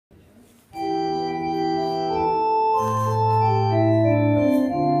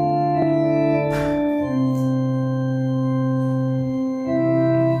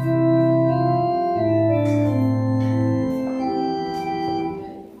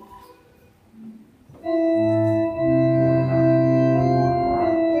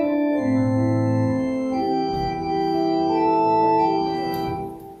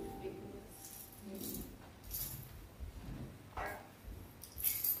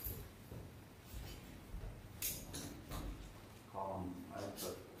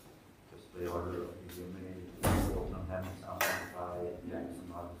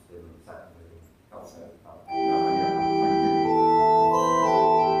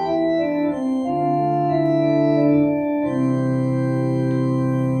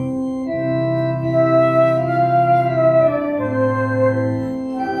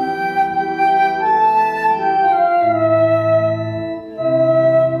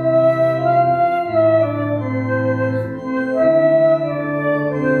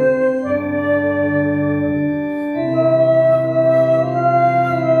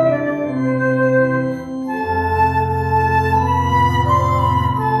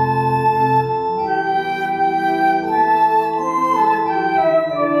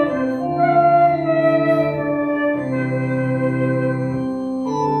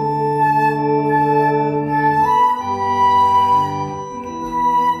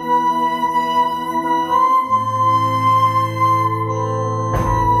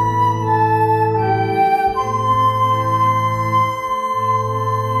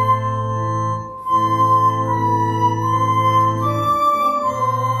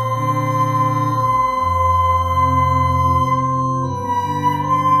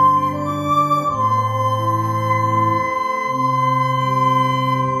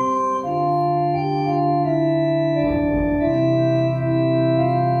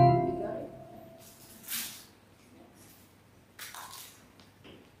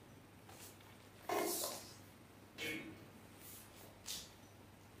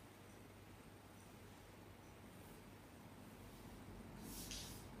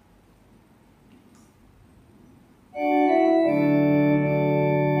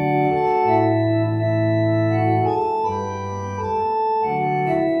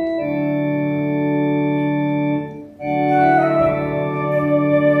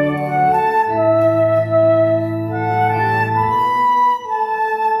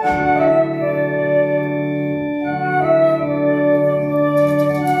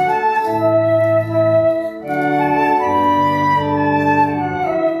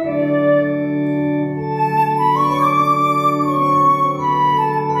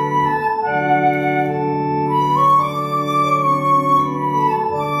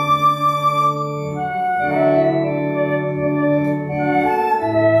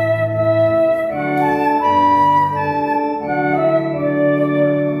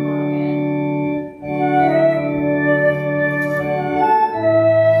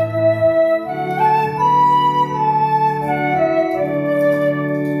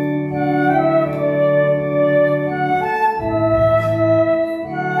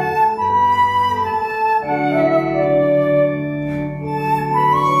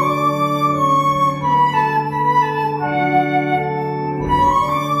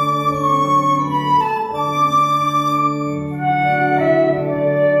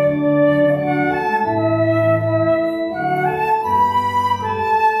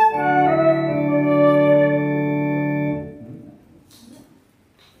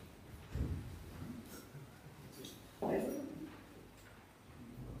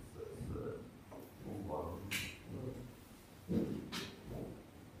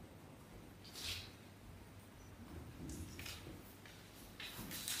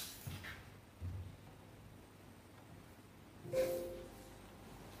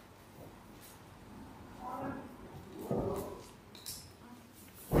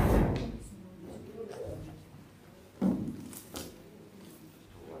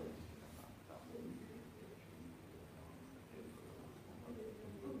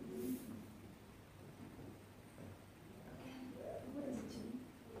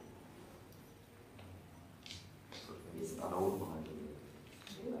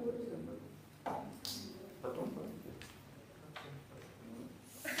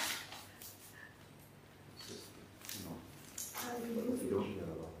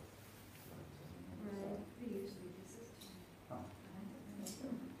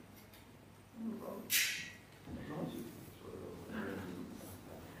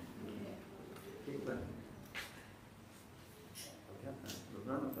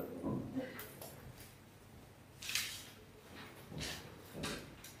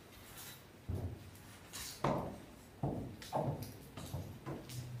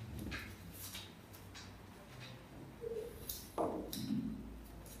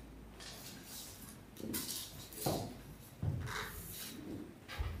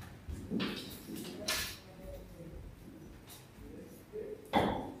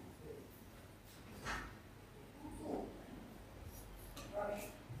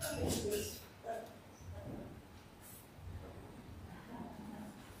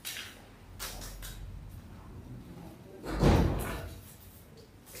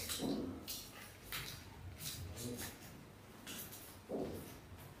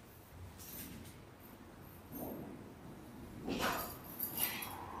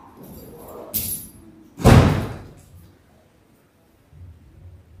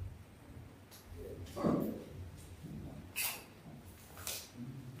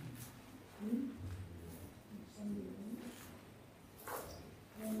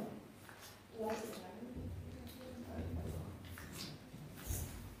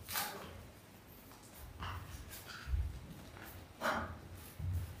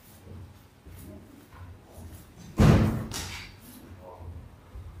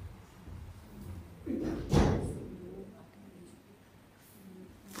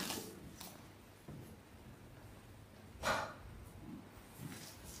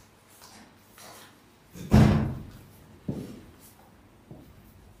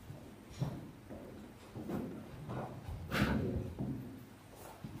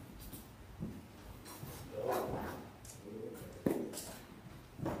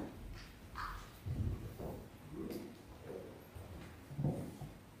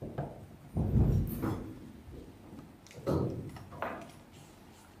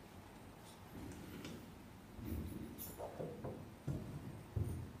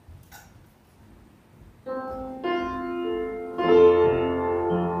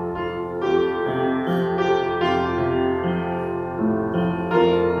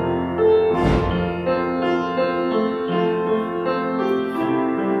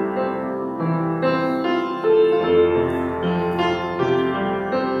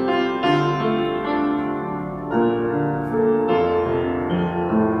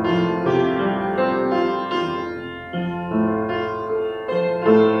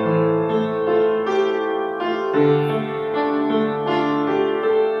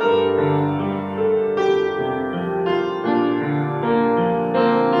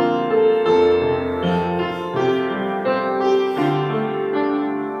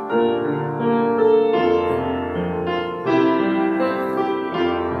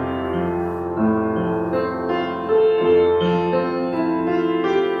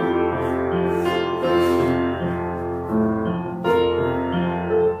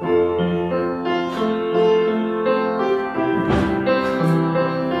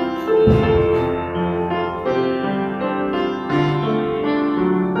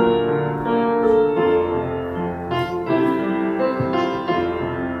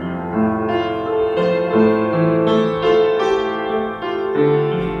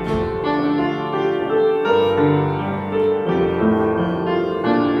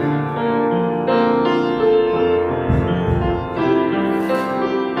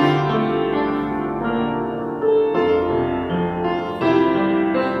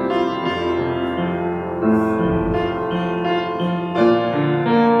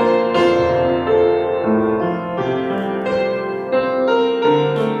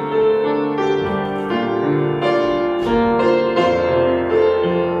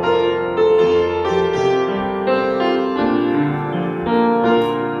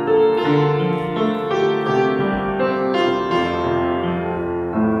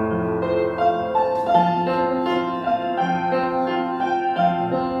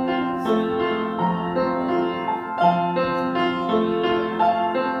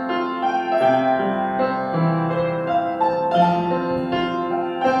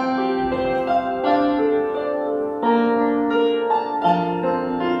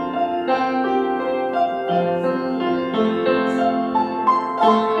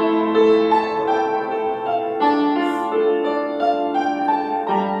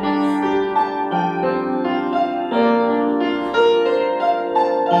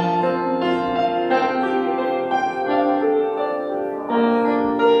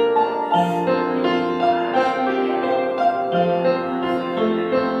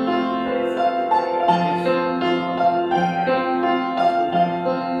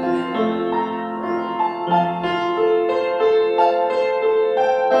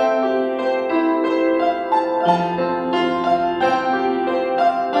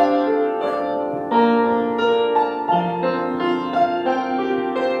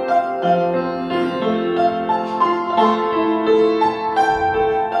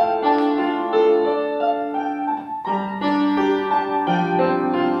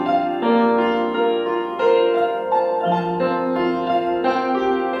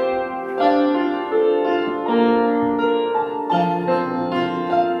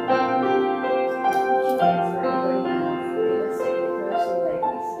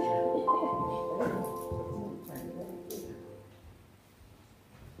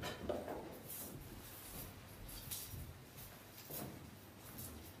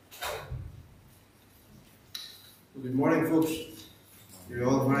Good morning, folks. You're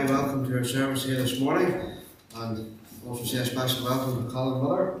all very welcome to our service here this morning, and also say a special welcome to Colin,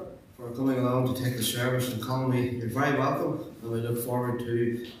 Millar, for coming along to take the service. And Colin, you're very welcome, and we look forward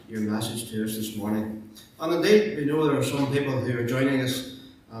to your message to us this morning. And indeed, we know there are some people who are joining us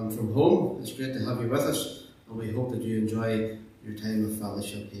from home. It's great to have you with us, and we hope that you enjoy your time of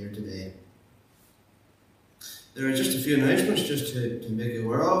fellowship here today. There are just a few announcements just to make you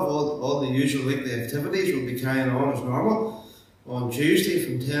aware of. All the usual weekly activities will be carrying on as normal. On Tuesday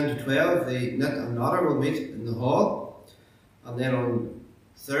from 10 to 12, the Knit and Knotter will meet in the hall. And then on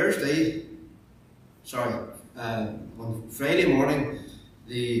Friday morning,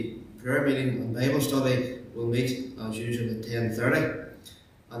 the prayer meeting and Bible study will meet as usual at 10:30.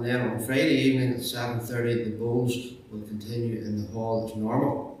 And then on Friday evening at 7:30, the bowls will continue in the hall as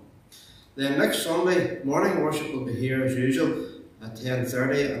normal. Then next Sunday morning worship will be here as usual at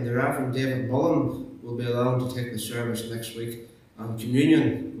 10:30, and the Reverend David Mullen will be allowed to take the service next week, and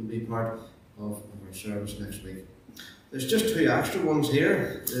communion will be part of our service next week. There's just two extra ones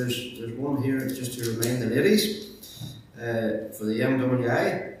here. There's one here just to remind the ladies for the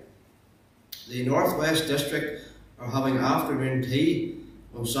MWI. The North West District are having afternoon tea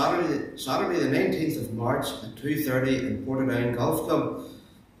on Saturday the 19th of March at 2:30 in Portadown Golf Club.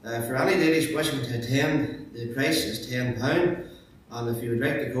 For any ladies wishing to attend, the price is £10, and if you would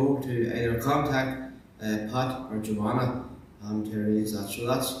like to go, to either contact Pat or Joanna to arrange that. So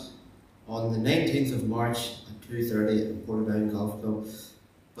that's on the 19th of March at 2:30 at Portadown Golf Club.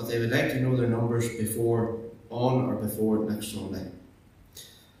 But they would like to know their numbers before next Sunday.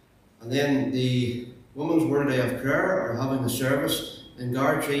 And then the Women's Word Day of Prayer are having a service in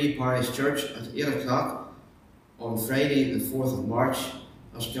Gartree Parish Church at 8 o'clock on Friday the 4th of March.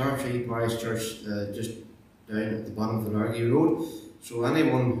 That's Gartree Parish Church, just down at the bottom of the Largy Road. So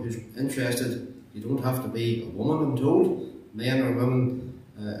anyone who's interested, you don't have to be a woman, I'm told. Men or women,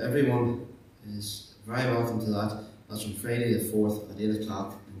 everyone is very welcome to that. That's on Friday the 4th at 8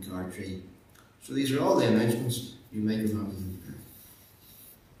 o'clock in Gartree. So these are all the announcements you might remember them.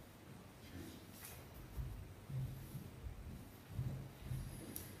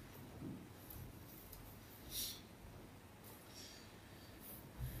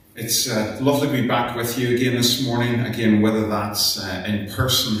 It's lovely to be back with you again this morning, whether that's in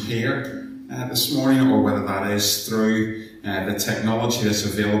person here this morning, or whether that is through the technology that's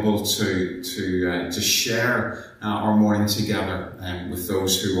available to share our morning together with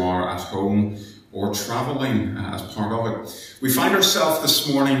those who are at home or travelling as part of it. We find ourselves this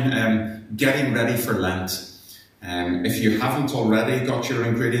morning getting ready for Lent. If you haven't already got your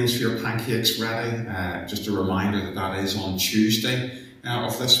ingredients for your pancakes ready, just a reminder that that is on Tuesday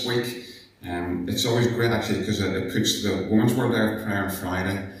of this week. It's always great actually because it puts the Women's World Day of Prayer on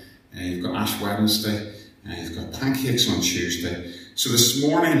Friday, you've got Ash Wednesday, you've got pancakes on Tuesday. So this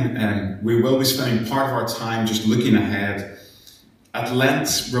morning we will be spending part of our time just looking ahead at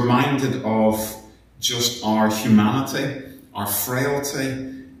Lent, reminded of just our humanity, our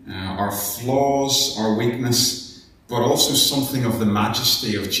frailty, our flaws, our weakness, but also something of the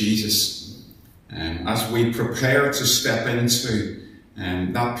majesty of Jesus. As we prepare to step into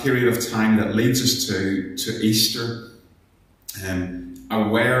that period of time that leads us to Easter,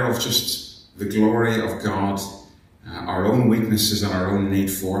 aware of just the glory of God, our own weaknesses and our own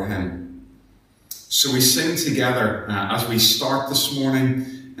need for Him. So we sing together as we start this morning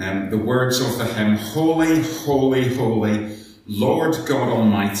the words of the hymn, Holy, holy, holy, Lord God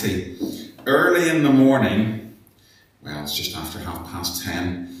Almighty. Early in the morning, well, it's just after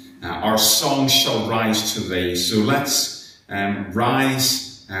 10:30, our song shall rise to Thee. So let's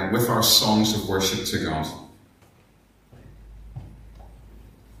rise with our songs of worship to God.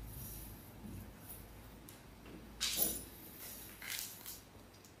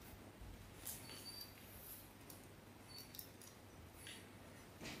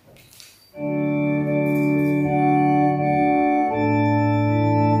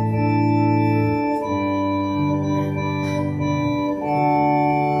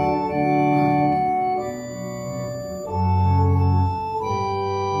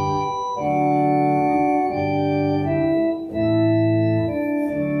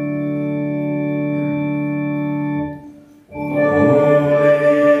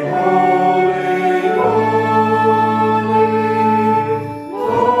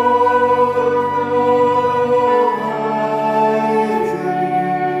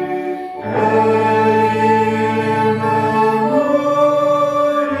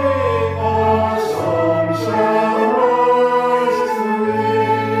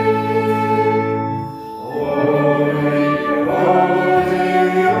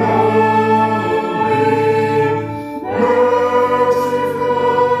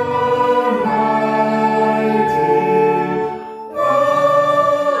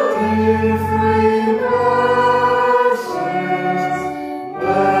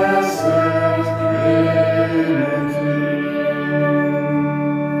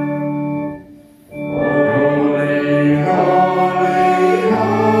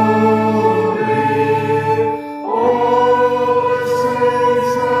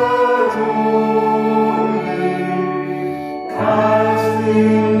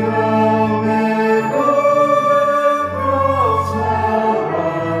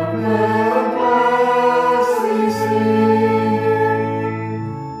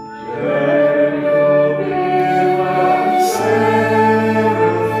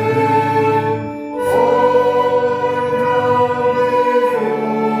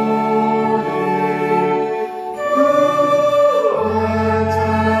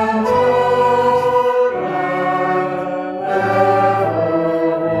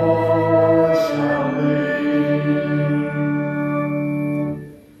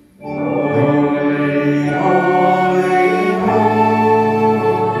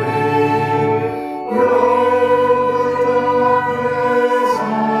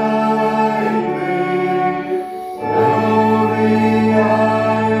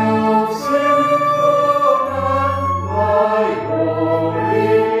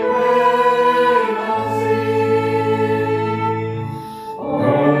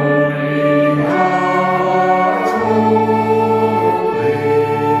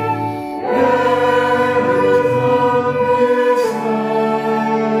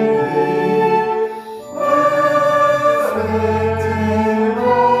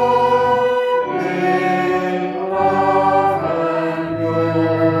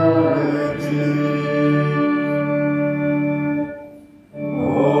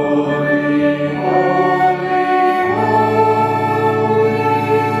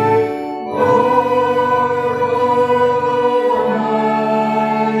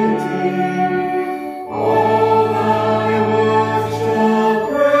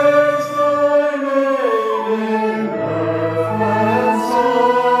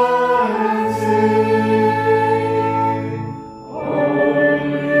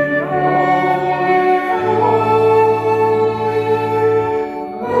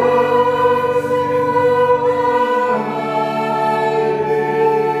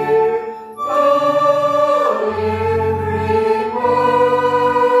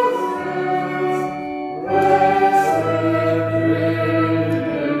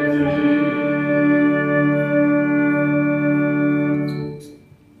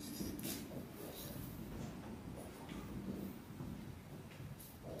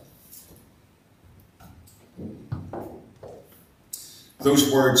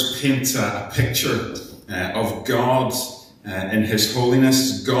 Those words paint a picture of God in His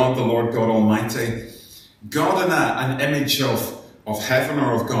holiness, God the Lord God Almighty, God in an image of heaven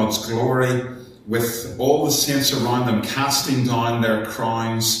or of God's glory, with all the saints around them casting down their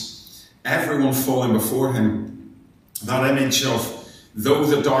crowns, everyone falling before Him. That image of, though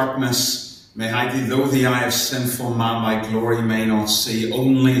the darkness may hide thee, though the eye of sinful man thy glory may not see,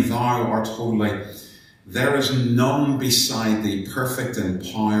 only thou art holy. There is none beside thee, perfect in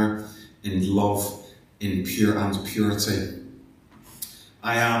power, in love, in purity.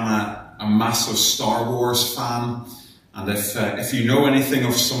 I am a massive Star Wars fan, and if you know anything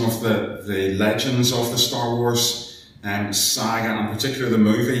of some of the legends of the Star Wars saga, and in particular the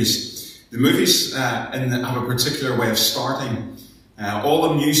movies have a particular way of starting. All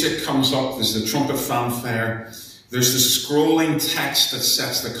the music comes up, there's the trumpet fanfare, there's the scrolling text that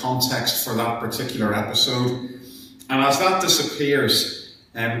sets the context for that particular episode. And as that disappears,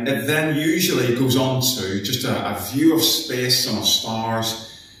 it then usually goes on to just a view of space and of stars,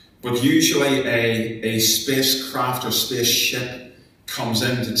 but usually a spacecraft or spaceship comes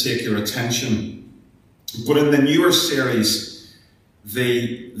in to take your attention. But in the newer series,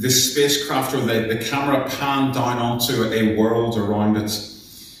 the spacecraft or the camera panned down onto a world around it.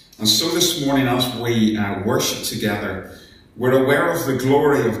 And so this morning, as we worship together, we're aware of the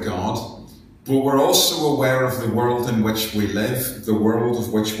glory of God, but we're also aware of the world in which we live, the world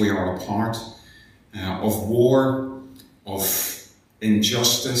of which we are a part, of war, of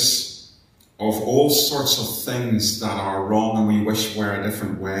injustice, of all sorts of things that are wrong and we wish were a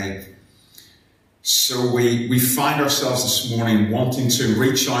different way. So we find ourselves this morning wanting to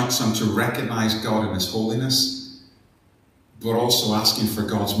reach out and to recognize God in His holiness, but also asking for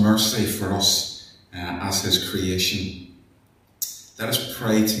God's mercy for us as His creation. Let us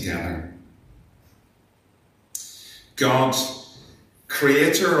pray together. God,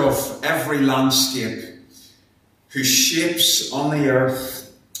 creator of every landscape, who shapes on the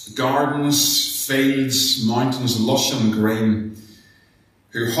earth gardens, fields, mountains, lush and green,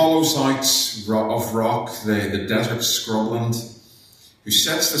 who hollows out of rock the desert scrubland, who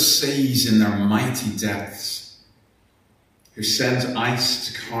sets the seas in their mighty depths, who sends ice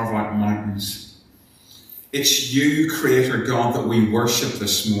to carve out mountains. It's you, Creator God, that we worship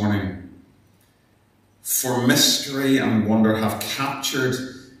this morning. For mystery and wonder have captured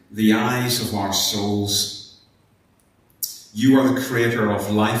the eyes of our souls. You are the Creator of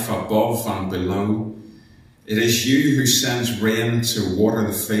life above and below. It is you who sends rain to water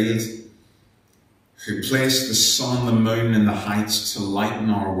the field, who placed the sun and the moon in the heights to lighten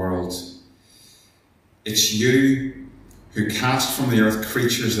our world. It's you who cast from the earth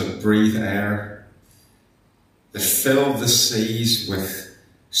creatures that breathe air, that filled the seas with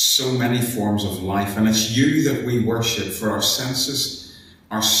so many forms of life. And it's you that we worship, for our senses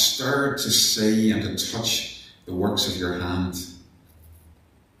are stirred to see and to touch the works of your hand.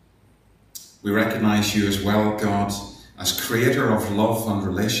 We recognize you as well, God, as creator of love and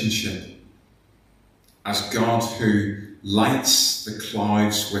relationship, as God who lights the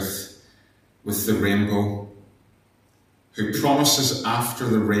clouds with the rainbow, who promises after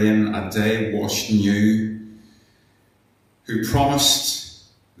the rain a day washed new, who promised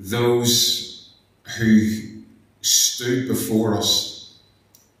those who stood before us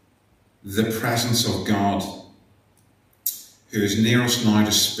the presence of God, who is near us now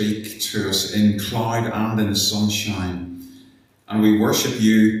to speak to us in cloud and in sunshine. And we worship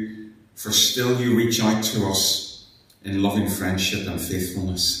you, for still you reach out to us in loving friendship and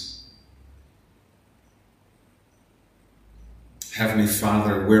faithfulness. Heavenly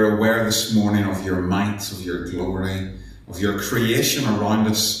Father, we're aware this morning of your might, of your glory, of your creation around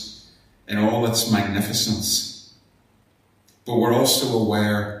us in all its magnificence. But we're also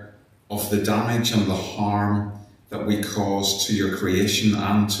aware of the damage and the harm that we cause to your creation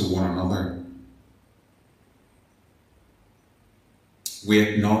and to one another. We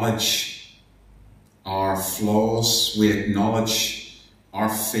acknowledge our flaws, we acknowledge our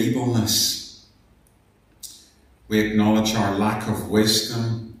feebleness, we acknowledge our lack of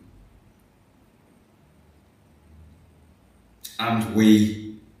wisdom, and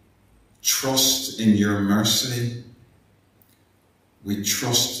we trust in your mercy. We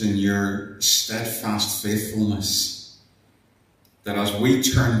trust in your steadfast faithfulness, that as we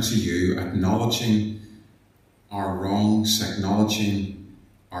turn to you, acknowledging our wrongs, acknowledging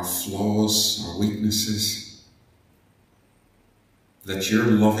our flaws, our weaknesses, that your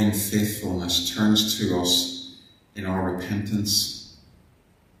loving faithfulness turns to us in our repentance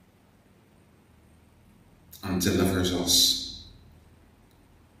and delivers us.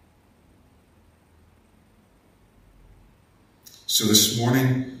 So this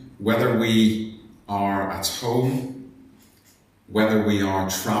morning, whether we are at home, whether we are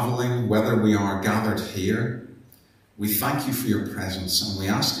travelling, whether we are gathered here, we thank you for your presence, and we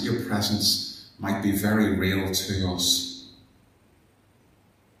ask that your presence might be very real to us,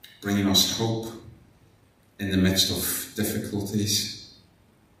 bringing us hope in the midst of difficulties,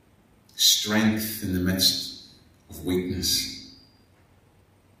 strength in the midst of weakness.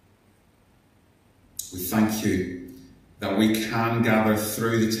 We thank you that we can gather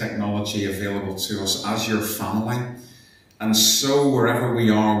through the technology available to us as your family, and so wherever we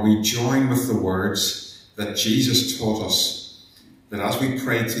are, we join with the words that Jesus taught us, that as we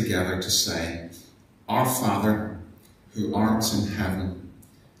pray together to say, Our Father, who art in heaven,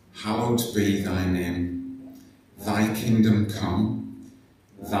 hallowed be thy name. Thy kingdom come,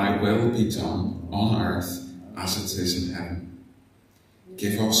 thy will be done on earth as it is in heaven.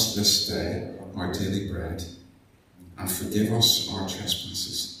 Give us this day our daily bread, and forgive us our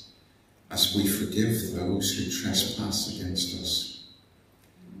trespasses, as we forgive those who trespass against us.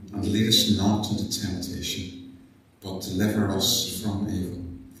 And lead us not into temptation, but deliver us from evil.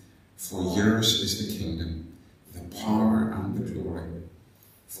 For yours is the kingdom, the power and the glory,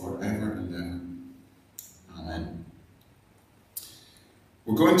 forever and ever. Amen.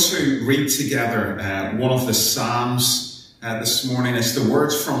 We're going to read together one of the Psalms this morning. It's the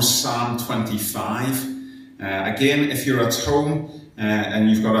words from Psalm 25. Again, if you're at home and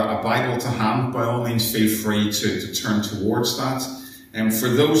you've got a Bible to hand, by all means feel free to turn towards that. For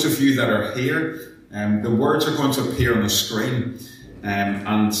those of you that are here, the words are going to appear on the screen,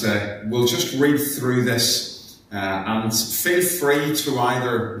 and we'll just read through this, and feel free to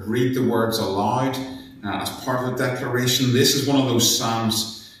either read the words aloud as part of the declaration. This is one of those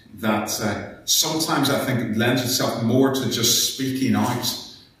psalms that sometimes I think lends itself more to just speaking out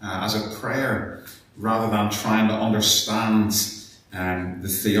as a prayer, rather than trying to understand the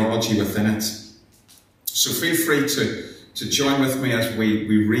theology within it. So feel free to join with me as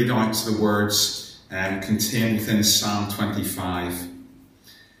we read out the words contained within Psalm 25.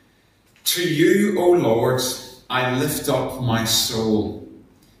 To you, O Lord, I lift up my soul.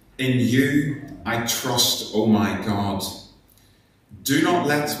 In you I trust, O my God. Do not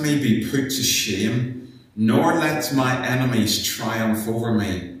let me be put to shame, nor let my enemies triumph over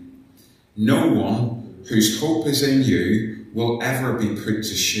me. No one whose hope is in you will ever be put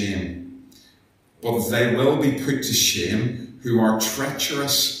to shame. But they will be put to shame who are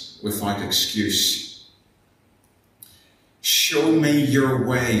treacherous without excuse. Show me your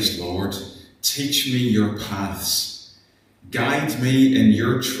ways, Lord. Teach me your paths. Guide me in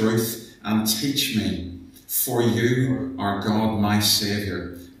your truth and teach me. For you are God, my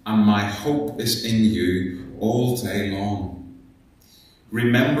Saviour, and my hope is in you all day long.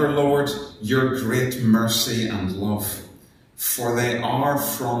 Remember, Lord, your great mercy and love, for they are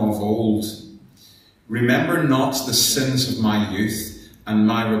from of old. Remember not the sins of my youth and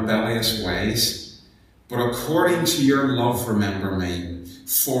my rebellious ways, but according to your love remember me,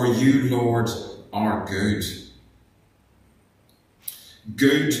 for you, Lord, are good.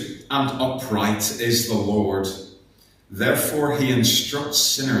 Good and upright is the Lord. Therefore he instructs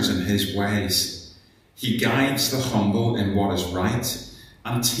sinners in his ways. He guides the humble in what is right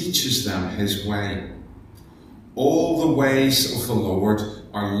and teaches them his way. All the ways of the Lord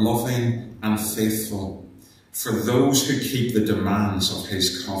are loving and faithful for those who keep the demands of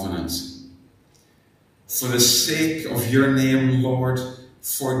his covenant. For the sake of your name, Lord,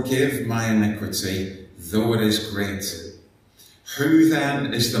 forgive my iniquity, though it is great. Who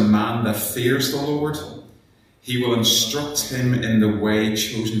then is the man that fears the Lord? He will instruct him in the way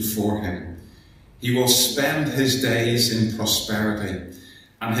chosen for him. He will spend his days in prosperity,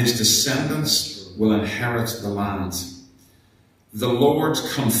 and his descendants will inherit the land. The Lord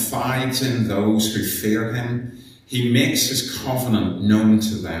confides in those who fear him. He makes his covenant known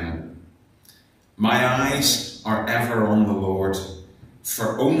to them. My eyes are ever on the Lord,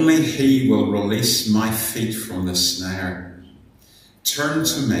 for only he will release my feet from the snare. Turn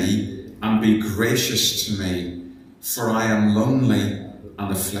to me and be gracious to me, for I am lonely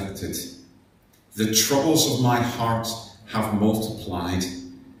and afflicted. The troubles of my heart have multiplied.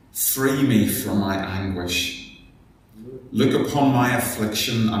 Free me from my anguish. Look upon my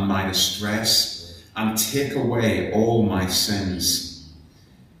affliction and my distress, and take away all my sins.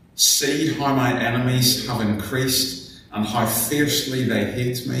 See how my enemies have increased, and how fiercely they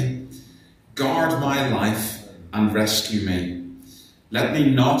hate me. Guard my life and rescue me. Let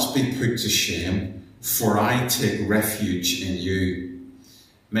me not be put to shame, for I take refuge in you.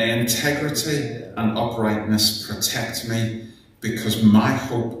 May integrity and uprightness protect me, because my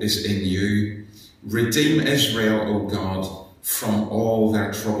hope is in you. Redeem Israel, O God, from all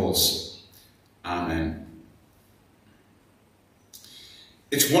their troubles. Amen.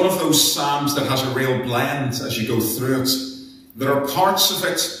 It's one of those psalms that has a real blend as you go through it. There are parts of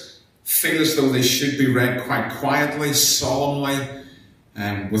it feel as though they should be read quite quietly, solemnly,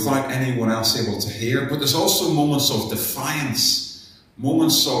 without anyone else able to hear. But there's also moments of defiance,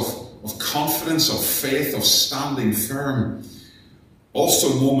 moments of confidence, of faith, of standing firm.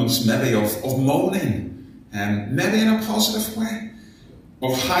 Also moments maybe of moaning, maybe in a positive way,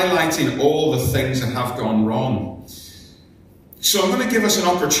 of highlighting all the things that have gone wrong. So I'm going to give us an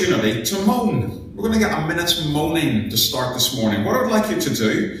opportunity to moan. We're going to get a minute's moaning to start this morning. What I'd like you to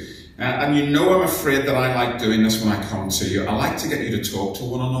do, and you know I'm afraid that I like doing this when I come to you, I like to get you to talk to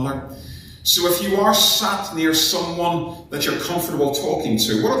one another. So if you are sat near someone that you're comfortable talking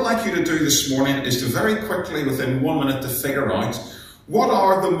to, what I'd like you to do this morning is to very quickly, within 1 minute, to figure out what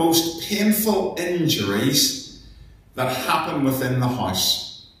are the most painful injuries that happen within the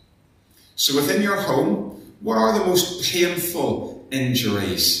house. So within your home, what are the most painful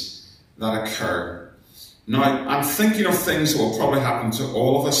injuries that occur? Now, I'm thinking of things that will probably happen to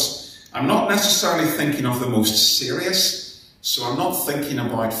all of us. I'm not necessarily thinking of the most serious. So I'm not thinking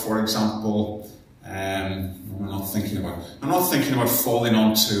about, for example, I'm not thinking about falling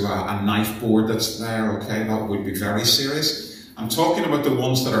onto a knife board that's there, okay? That would be very serious. I'm talking about the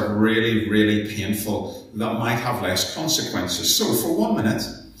ones that are really, really painful, that might have less consequences. So for 1 minute,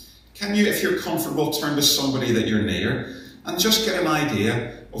 can you, if you're comfortable, turn to somebody that you're near and just get an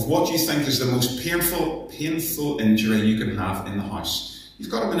idea of what you think is the most painful injury you can have in the house. You've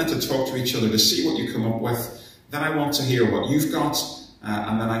got a minute to talk to each other to see what you come up with. Then I want to hear what you've got,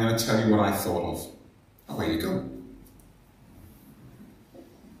 and then I'm going to tell you what I thought of. Away you go.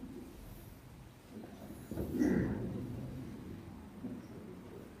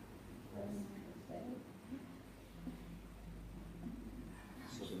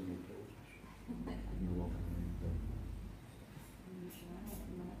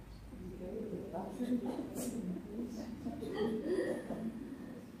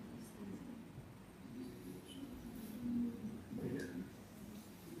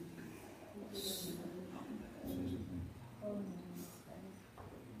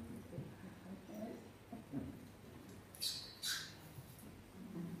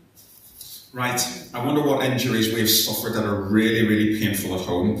 Right, I wonder what injuries we've suffered that are really, really painful at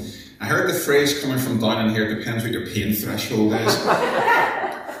home. I heard the phrase coming from down in here, depends what your pain threshold is.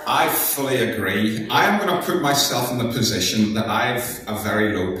 I fully agree. I am going to put myself in the position that I have a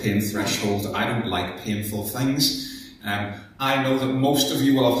very low pain threshold. I don't like painful things. I know that most of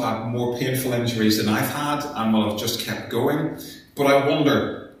you will have had more painful injuries than I've had and will have just kept going. But I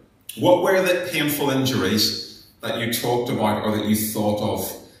wonder, what were the painful injuries that you talked about or that you thought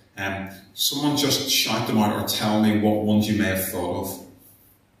of? Someone just shout them out or tell me what ones you may have thought of.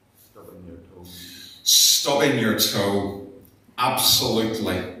 Stubbing your toe. Stubbing your toe.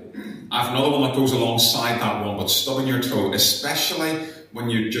 Absolutely. I have another one that goes alongside that one, but stubbing your toe, especially when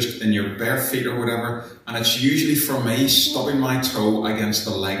you're just in your bare feet or whatever, and it's usually for me stubbing my toe against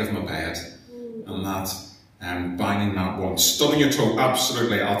the leg of my bed, and that, banging that one. Stubbing your toe,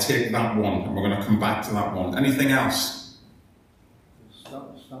 absolutely, I'll take that one, and we're going to come back to that one. Anything else?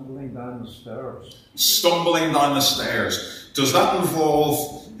 Stumbling down the stairs. Stumbling down the stairs. Does that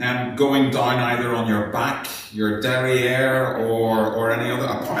involve going down either on your back, your derriere, or any other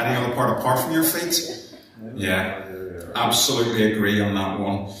part apart from your feet? Yeah, absolutely agree on that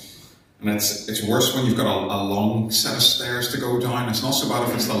one. And it's worse when you've got a long set of stairs to go down. It's not so bad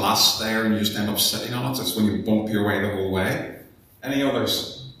if it's the last stair and you just end up sitting on it. It's when you bump your way the whole way. Any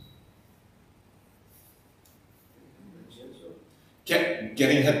others?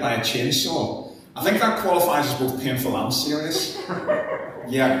 Getting hit by a chainsaw. I think that qualifies as both painful and serious.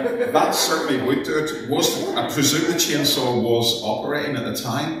 Yeah, that certainly would do it. I presume the chainsaw was operating at the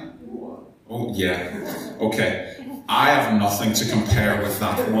time? Oh, yeah. Okay. I have nothing to compare with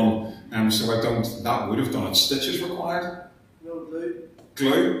that one. So I don't, that would have done it. Stitches required? No glue.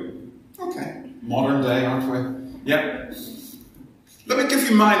 Glue? Okay. Modern day, aren't we? Yep. Let me give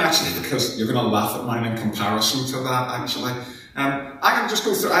you mine actually, because you're going to laugh at mine in comparison to that actually. I can just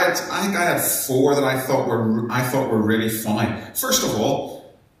go through. I think I had 4 that I thought were really funny. First of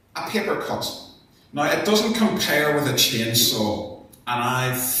all, a paper cut. Now it doesn't compare with a chainsaw, and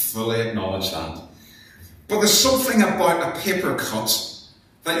I fully acknowledge that. But there's something about a paper cut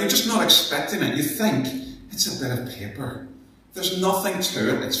that you're just not expecting it. You think it's a bit of paper. There's nothing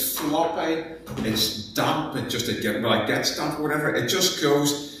to it. It's floppy. It's damp. It gets damp or whatever. It just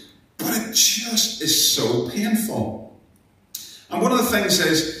goes, but it just is so painful. And one of the things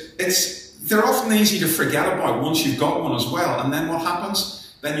is, it's they're often easy to forget about once you've got one as well. And then what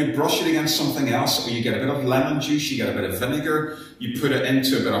happens? Then you brush it against something else, or you get a bit of lemon juice, you get a bit of vinegar, you put it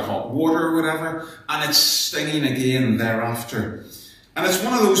into a bit of hot water or whatever, and it's stinging again thereafter. And it's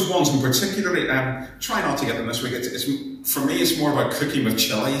one of those ones in particularly, try not to get them this week. For me, it's more about cooking with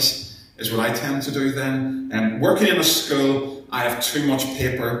chilies, is what I tend to do then. Working in a school, I have too much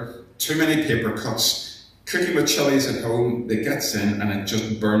paper, too many paper cuts. Cooking with chilies at home, it gets in and it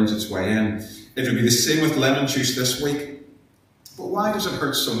just burns its way in. It would be the same with lemon juice this week. But why does it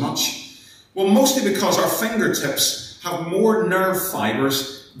hurt so much? Well, mostly because our fingertips have more nerve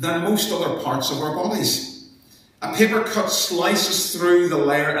fibres than most other parts of our bodies. A paper cut slices through the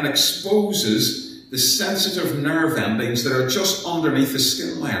layer and exposes the sensitive nerve endings that are just underneath the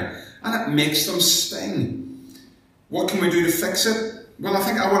skin layer, and it makes them sting. What can we do to fix it? Well, I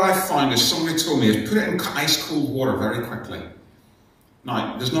think what I found is somebody told me is put it in ice cold water very quickly.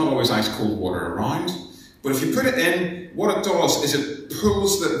 Now, there's not always ice cold water around, but if you put it in, what it does is it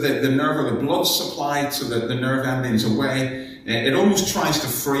pulls the nerve or the blood supply to the nerve endings away. It almost tries to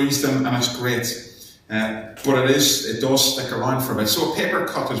freeze them, and it's great. But it does stick around for a bit. So a paper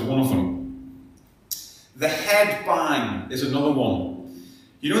cut is one of them. The head bang is another one.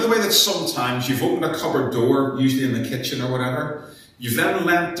 You know the way that sometimes you've opened a cupboard door, usually in the kitchen or whatever, you've then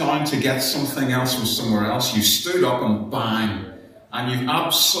leant down to get something else from somewhere else, you stood up and bang, and you've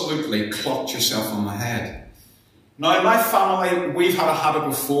absolutely clocked yourself on the head. Now in my family, we've had a habit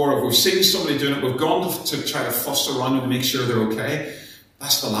before of we've seen somebody doing it, we've gone to try to fuss around and make sure they're okay.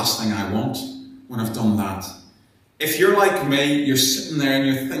 That's the last thing I want when I've done that. If you're like me, you're sitting there and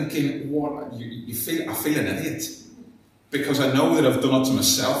you're thinking, what? I feel an idiot. Because I know that I've done it to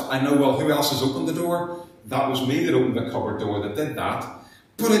myself. I know, well, who else has opened the door? That was me that opened the cupboard door that did that.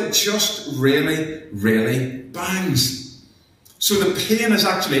 But it just really, really bangs. So the pain is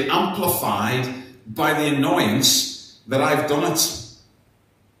actually amplified by the annoyance that I've done it.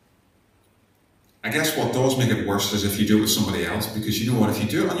 I guess what does make it worse is if you do it with somebody else, because you know what, if you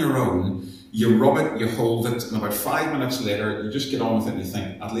do it on your own, you rub it, you hold it, and about 5 minutes later, you just get on with it and you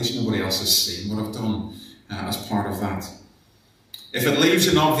think, at least nobody else has seen what I've done as part of that. If it leaves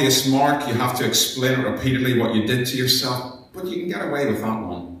an obvious mark, you have to explain it repeatedly what you did to yourself, but you can get away with that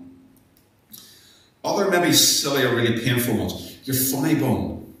one. Other maybe silly or really painful ones. Your funny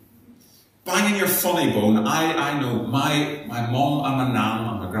bone. Banging your funny bone. I know my mum and my nan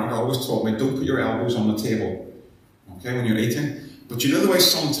and my grandma always taught me, don't put your elbows on the table, okay, when you're eating. But you know the way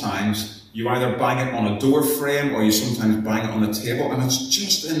sometimes you either bang it on a door frame or you sometimes bang it on the table and it's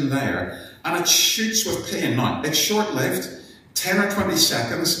just in there and it shoots with pain. Now, it's short-lived, 10 or 20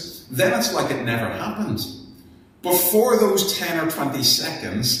 seconds, then it's like it never happened. Before those 10 or 20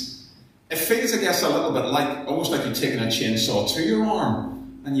 seconds, it feels, I guess, a little bit like, almost like you're taking a chainsaw to your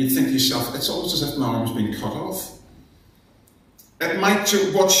arm. And you'd think to yourself, it's almost as if my arm's been cut off.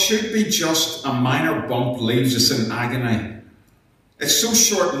 What should be just a minor bump leaves us in agony. It's so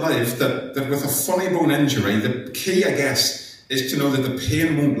short-lived that with a funny bone injury, the key, I guess, is to know that the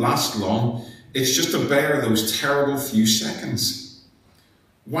pain won't last long. It's just to bear those terrible few seconds.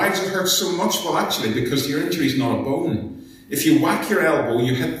 Why does it hurt so much? Well, actually, because your injury is not a bone. If you whack your elbow,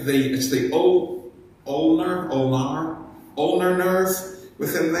 you hit it's the ulnar nerve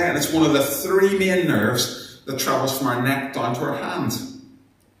within there, and it's one of the 3 main nerves that travels from our neck down to our hand.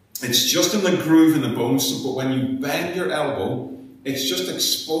 It's just in the groove in the bone, but when you bend your elbow, it's just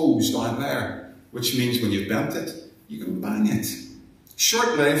exposed down there, which means when you've bent it, you can bang it.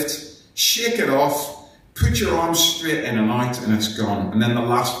 Short-lived, shake it off, put your arm straight in and out, and it's gone. And then the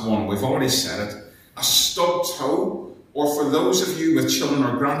last one, we've already said it, a stubbed toe, or for those of you with children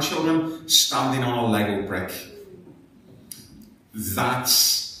or grandchildren, standing on a Lego brick.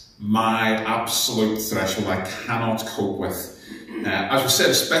 That's my absolute threshold. I cannot cope with. As we said,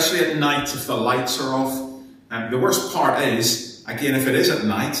 especially at night if the lights are off. The worst part is, again, if it is at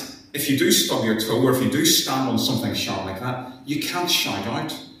night, if you do stub your toe or if you do stand on something sharp like that, you can't shout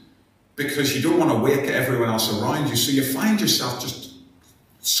out because you don't want to wake everyone else around you. So you find yourself just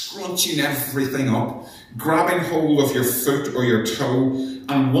scrunching everything up, grabbing hold of your foot or your toe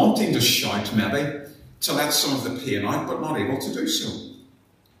and wanting to shout maybe, to let some of the pain out, but not able to do so.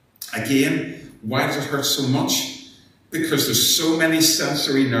 Again, why does it hurt so much? Because there's so many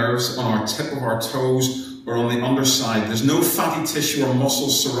sensory nerves on our tip of our toes or on the underside. There's no fatty tissue or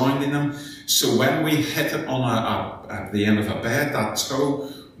muscles surrounding them. So when we hit it on at the end of a bed, that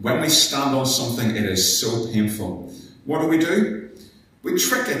toe, when we stand on something, it is so painful. What do? We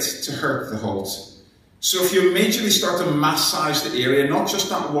trick it to hurt the halt. So if you immediately start to massage the area, not just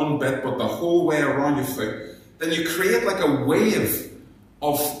that one bit, but the whole way around your foot, then you create like a wave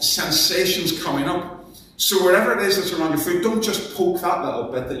of sensations coming up. So wherever it is that's around your foot, don't just poke that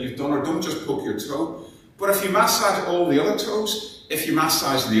little bit that you've done, or don't just poke your toe. But if you massage all the other toes, if you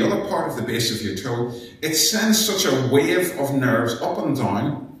massage the other part of the base of your toe, it sends such a wave of nerves up and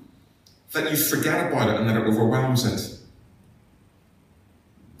down that you forget about it and that it overwhelms it.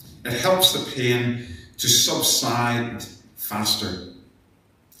 It helps the pain to subside faster.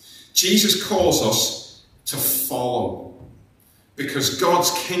 Jesus calls us to follow, because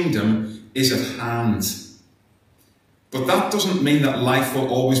God's kingdom is at hand. But that doesn't mean that life will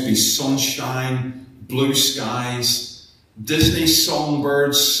always be sunshine, blue skies, Disney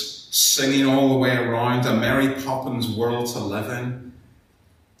songbirds singing all the way around, a Mary Poppins world to live in.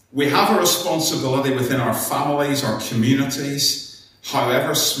 We have a responsibility within our families, our communities,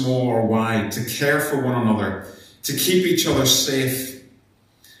 however small or wide, to care for one another, to keep each other safe.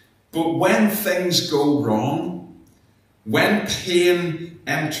 But when things go wrong, when pain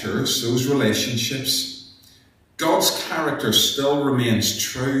enters those relationships, God's character still remains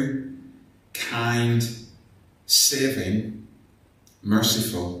true, kind, saving,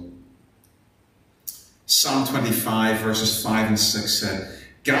 merciful. Psalm 25 verses 5 and 6 said,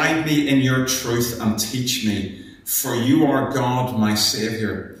 "Guide me in your truth and teach me, for you are God, my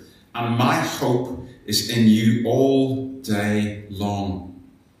Saviour, and my hope is in you all day long.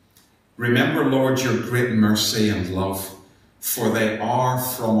 Remember, Lord, your great mercy and love, for they are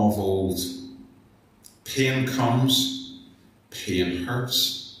from of old. Pain comes, pain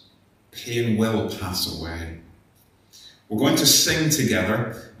hurts, pain will pass away." We're going to sing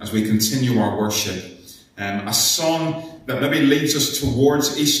together as we continue our worship a song that maybe leads us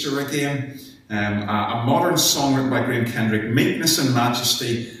towards Easter again, a modern song written by Graham Kendrick, "Meekness and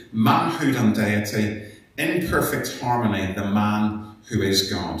Majesty, Manhood and Deity, in perfect harmony, the man who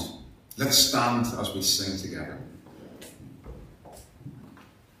is God." Let's stand as we sing together.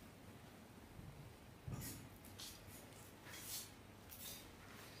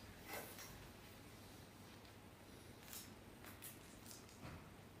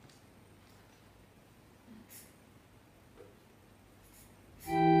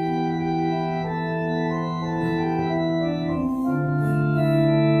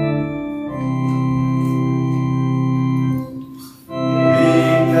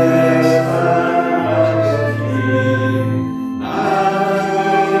 Meekness and majesty,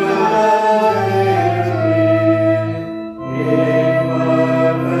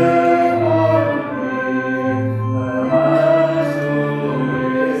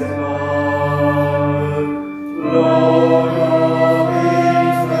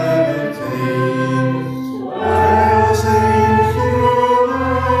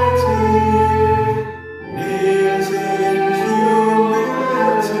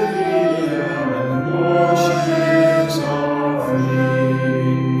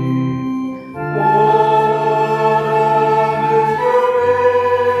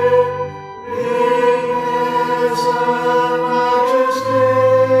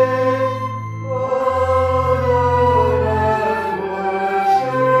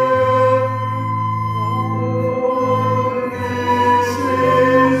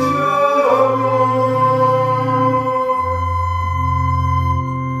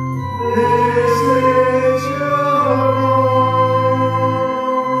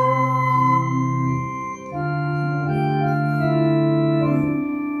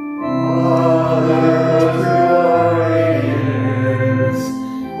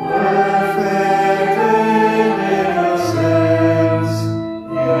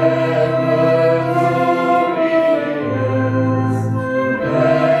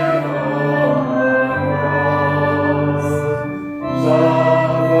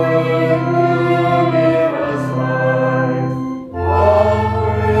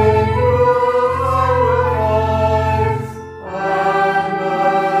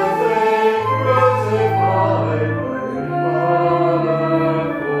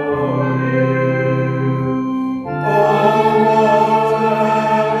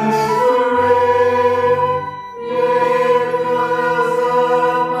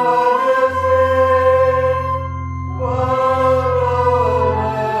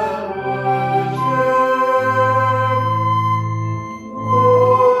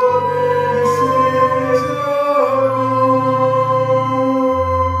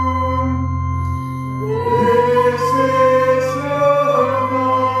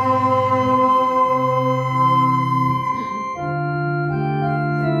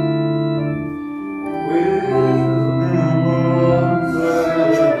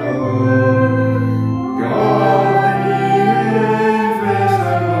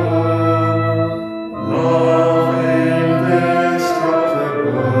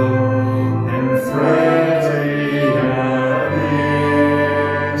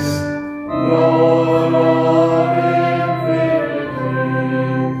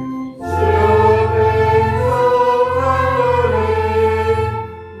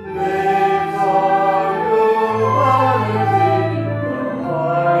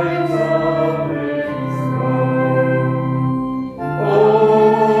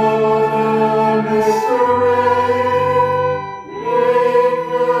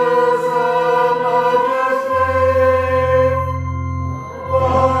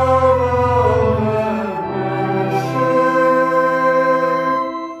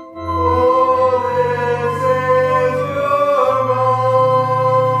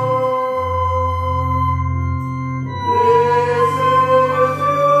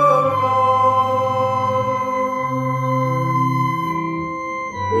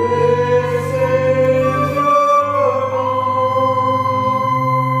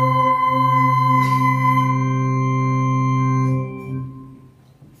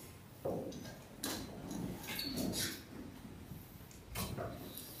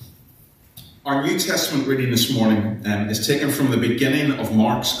 Testament reading this morning is taken from the beginning of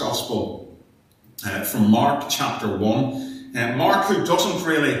Mark's Gospel, from Mark chapter 1. Mark, who doesn't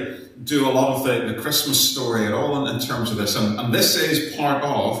really do a lot of the Christmas story at all in terms of this, and this is part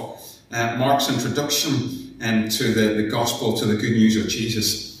of Mark's introduction to the Gospel, to the good news of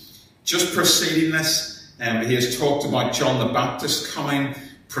Jesus. Just preceding this, he has talked about John the Baptist coming,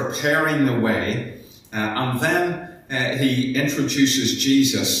 preparing the way, and then he introduces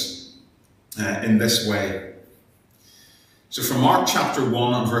Jesus in this way. So from Mark chapter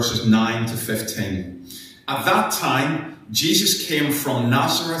 1 and verses 9 to 15. At that time, Jesus came from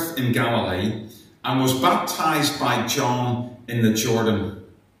Nazareth in Galilee and was baptized by John in the Jordan.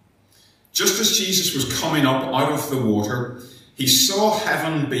 Just as Jesus was coming up out of the water, he saw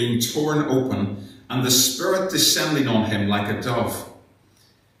heaven being torn open and the Spirit descending on him like a dove.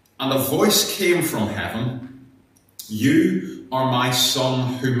 And a voice came from heaven, "You are my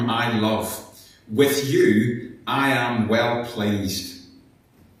Son whom I love. With you I am well pleased."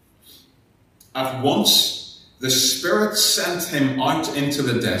 At once the Spirit sent him out into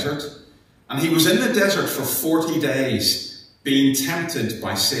the desert, and he was in the desert for 40 days, being tempted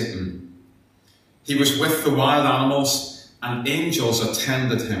by Satan. He was with the wild animals, and angels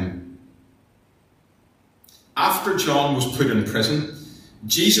attended him. After John was put in prison,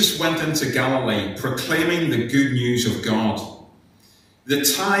 Jesus went into Galilee, proclaiming the good news of God. "The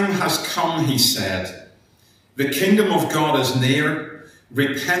time has come," he said. "The kingdom of God is near.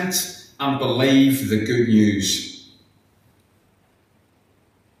 Repent and believe the good news."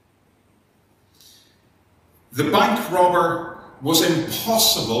 The bank robber was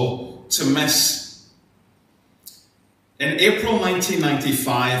impossible to miss. In April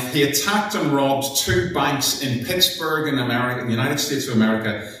 1995, he attacked and robbed 2 banks in Pittsburgh, in the United States of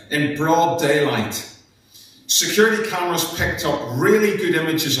America, in broad daylight. Security cameras picked up really good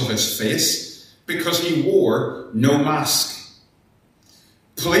images of his face because he wore no mask.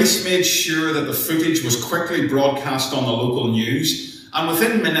 Police made sure that the footage was quickly broadcast on the local news, and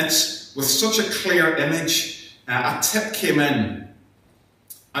within minutes, with such a clear image, a tip came in.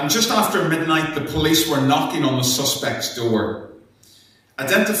 And just after midnight, the police were knocking on the suspect's door.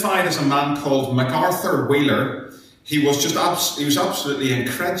 Identified as a man called MacArthur Wheeler, he was absolutely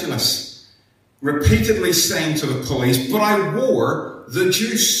incredulous, repeatedly saying to the police, "But I wore the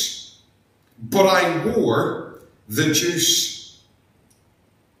juice. But I wore the juice."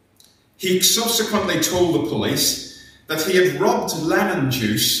 He subsequently told the police that he had rubbed lemon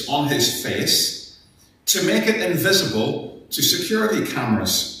juice on his face to make it invisible to security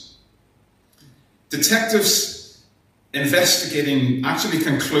cameras. Detectives investigating actually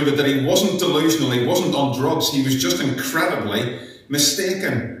concluded that he wasn't delusional, he wasn't on drugs, he was just incredibly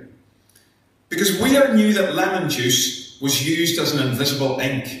mistaken. Because Wheeler knew that lemon juice was used as an invisible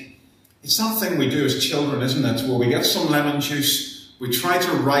ink. It's that thing we do as children, isn't it? Where we get some lemon juice, we try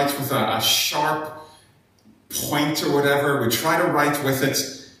to write with a sharp point or whatever, we try to write with it.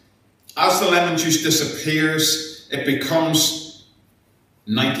 As the lemon juice disappears, it becomes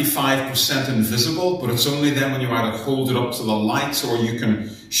 95% invisible, but it's only then when you either hold it up to the light or you can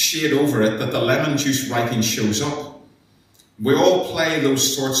shade over it that the lemon juice writing shows up. We all play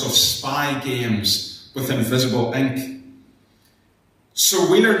those sorts of spy games with invisible ink. So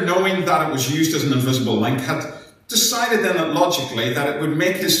Wheeler, knowing that it was used as an invisible ink, had decided then that logically that it would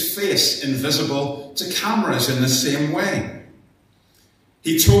make his face invisible to cameras in the same way.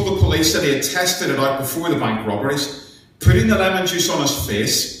 He told the police that he had tested it out before the bank robberies, putting the lemon juice on his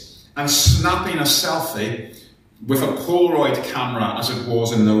face and snapping a selfie with a Polaroid camera as it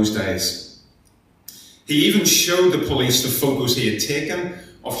was in those days. He even showed the police the photos he had taken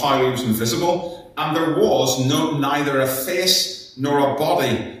of how he was invisible, and there was neither a face nor a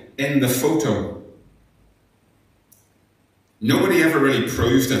body in the photo. Nobody ever really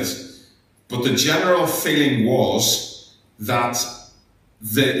proved it, but the general feeling was that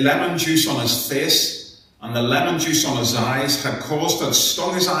the lemon juice on his face and the lemon juice on his eyes had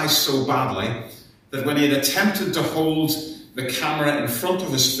stung his eyes so badly that when he had attempted to hold the camera in front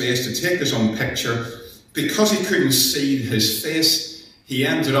of his face to take his own picture, because he couldn't see his face, he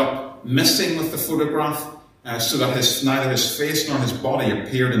ended up missing with the photograph so that neither his face nor his body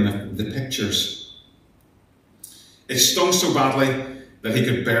appeared in the pictures. It stung so badly that he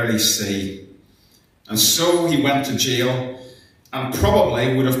could barely see. And so he went to jail and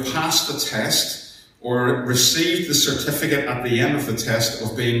probably would have passed the test or received the certificate at the end of the test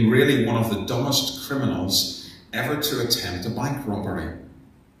of being really one of the dumbest criminals ever to attempt a bank robbery.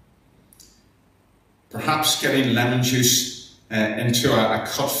 Perhaps getting lemon juice into a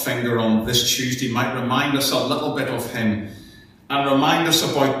cut finger on this Tuesday might remind us a little bit of him and remind us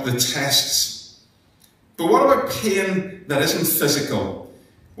about the tests But what about pain that isn't physical?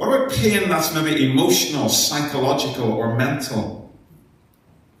 What about pain that's maybe emotional, psychological, or mental?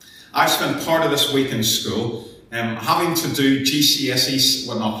 I've spent part of this week in school having to do GCSEs,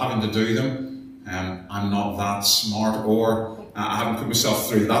 well, not having to do them. I'm not that smart, or I haven't put myself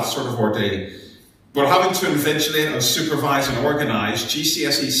through that sort of ordeal. But having to invigilate and supervise and organise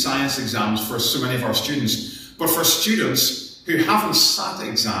GCSE science exams for so many of our students. But for students who haven't sat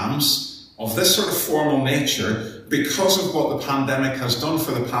exams of this sort of formal nature, because of what the pandemic has done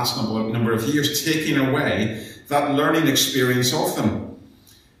for the past number of years, taking away that learning experience of them.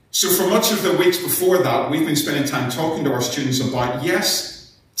 So for much of the weeks before that, we've been spending time talking to our students about,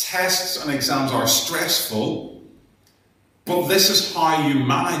 yes, tests and exams are stressful, but this is how you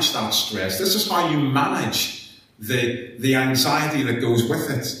manage that stress. This is how you manage the anxiety that goes with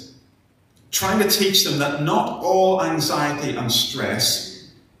it. Trying to teach them that not all anxiety and stress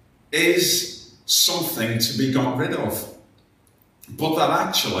is something to be got rid of, but that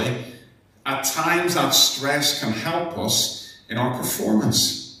actually, at times, that stress can help us in our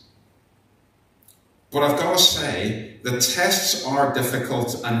performance. But I've got to say, the tests are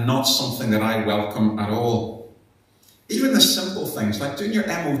difficult and not something that I welcome at all. Even the simple things, like doing your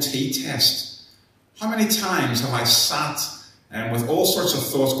MOT test. How many times have I sat with all sorts of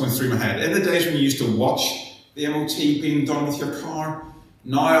thoughts going through my head? In the days when you used to watch the MOT being done with your car,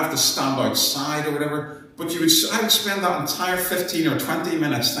 now I have to stand outside or whatever. But I would spend that entire 15 or 20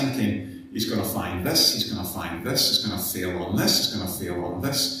 minutes thinking, he's going to find this, he's going to find this, he's going to fail on this, he's going to fail on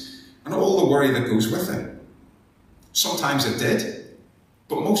this. And all the worry that goes with it. Sometimes it did,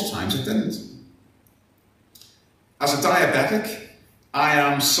 but most times it didn't. As a diabetic, I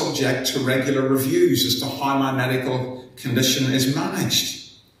am subject to regular reviews as to how my medical condition is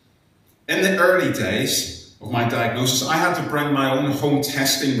managed. In the early days of my diagnosis, I had to bring my own home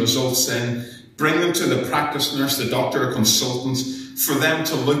testing results in, bring them to the practice nurse, the doctor, or consultant, for them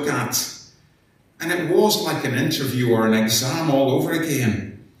to look at. And it was like an interview or an exam all over again.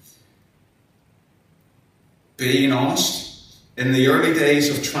 Being honest, in the early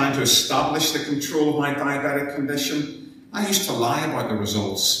days of trying to establish the control of my diabetic condition, I used to lie about the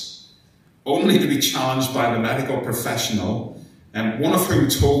results, only to be challenged by the medical professional, and one of whom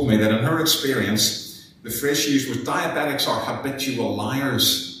told me that in her experience, the phrase she used was, diabetics are habitual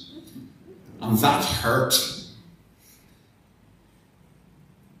liars. And that hurt.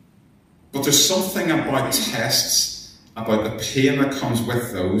 But there's something about tests, about the pain that comes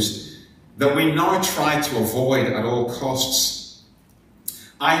with those, that we now try to avoid at all costs.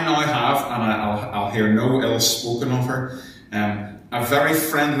 I now have, and I'll hear no ill spoken of her, a very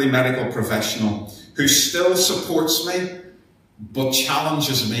friendly medical professional who still supports me, but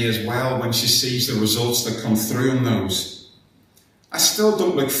challenges me as well when she sees the results that come through in those. I still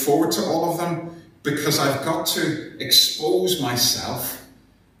don't look forward to all of them because I've got to expose myself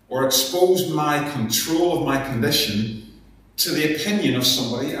or expose my control of my condition to the opinion of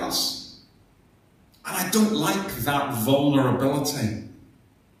somebody else. And I don't like that vulnerability.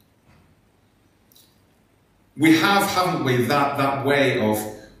 We have, haven't we, that way of,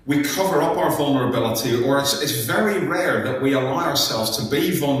 we cover up our vulnerability, or it's very rare that we allow ourselves to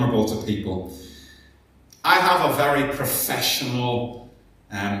be vulnerable to people. I have a very professional,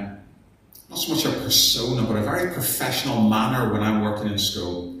 not so much a persona, but a very professional manner when I'm working in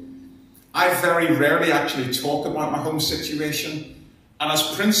school. I very rarely actually talk about my home situation. And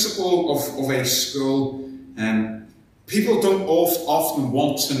as principal of a school, people don't often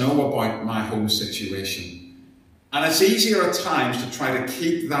want to know about my home situation. And it's easier at times to try to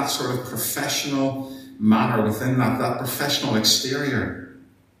keep that sort of professional manner within that professional exterior.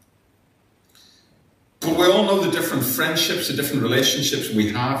 But we all know the different friendships, the different relationships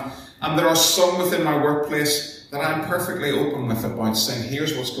we have. And there are some within my workplace that I'm perfectly open with about saying,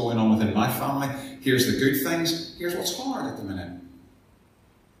 here's what's going on within my family, here's the good things, here's what's hard at the minute.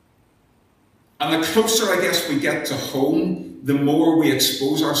 And the closer, I guess, we get to home, the more we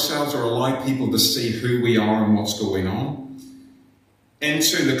expose ourselves or allow people to see who we are and what's going on.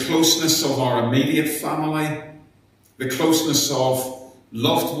 Into the closeness of our immediate family, the closeness of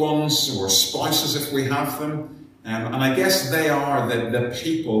loved ones or spouses if we have them. And I guess they are the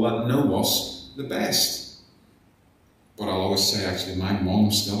people that know us the best. But I'll always say, actually, my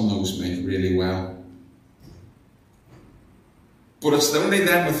mum still knows me really well. But it's only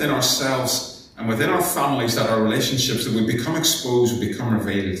then within ourselves and within our families that our relationships, that we become exposed, we become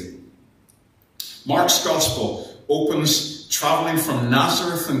revealed. Mark's Gospel opens travelling from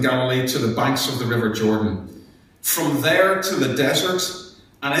Nazareth in Galilee to the banks of the River Jordan. From there to the desert,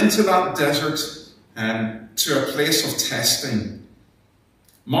 and into that desert to a place of testing.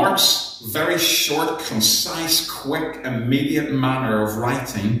 Mark's very short, concise, quick, immediate manner of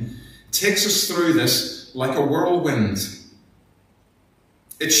writing takes us through this like a whirlwind.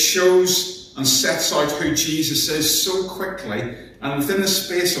 It shows and sets out who Jesus is so quickly, and within the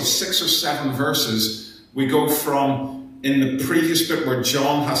space of 6 or 7 verses, we go from, in the previous bit where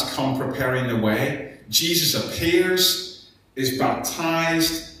John has come preparing the way, Jesus appears, is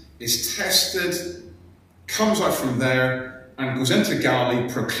baptized, is tested, comes out from there, and goes into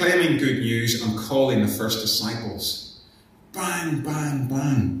Galilee proclaiming good news and calling the first disciples. Bang, bang,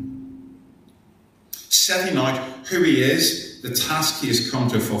 bang. Setting out who he is, the task he has come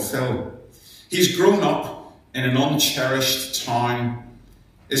to fulfill. He's grown up in an uncherished town,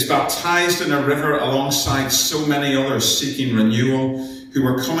 is baptized in a river alongside so many others seeking renewal who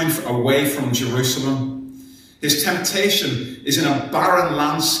were coming away from Jerusalem. His temptation is in a barren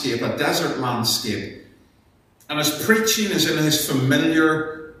landscape, a desert landscape. And his preaching is in his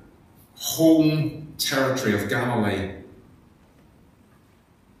familiar home territory of Galilee.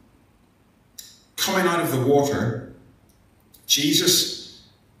 Coming out of the water, Jesus,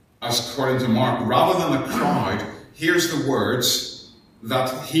 as according to Mark, rather than the crowd, hears the words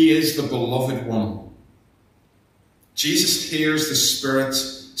that he is the beloved one. Jesus hears the Spirit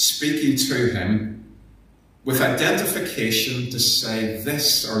speaking to him with identification to say,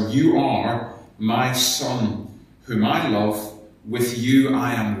 "This, or you are my Son, whom I love, with you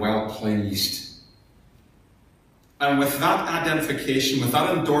I am well pleased." And with that identification, with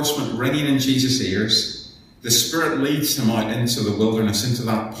that endorsement ringing in Jesus' ears, the Spirit leads him out into the wilderness, into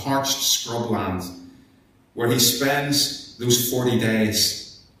that parched scrubland, where he spends those 40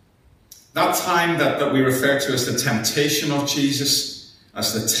 days. That time that we refer to as the temptation of Jesus,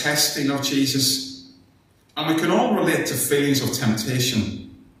 as the testing of Jesus. And we can all relate to feelings of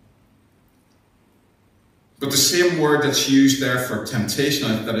temptation. But the same word that's used there for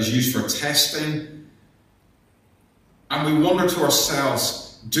temptation, that is used for testing, and we wonder to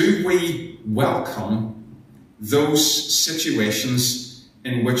ourselves, do we welcome those situations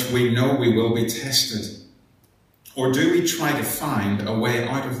in which we know we will be tested? Or do we try to find a way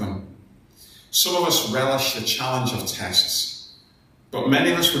out of them? Some of us relish the challenge of tests, but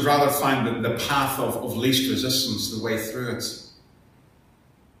many of us would rather find the path of least resistance, the way through it.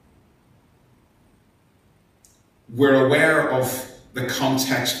 We're aware of the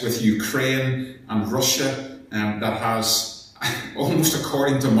context with Ukraine and Russia that has, almost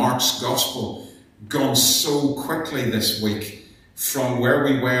according to Mark's Gospel, gone so quickly this week from where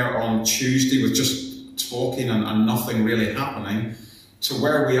we were on Tuesday with just talking and nothing really happening to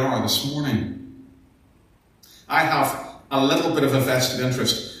where we are this morning. I have a little bit of a vested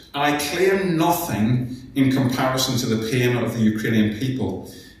interest, and I claim nothing in comparison to the pain of the Ukrainian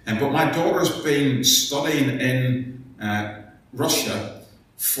people. But my daughter's been studying in Russia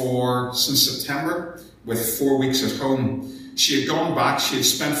since September, with 4 weeks at home. She had gone back, she had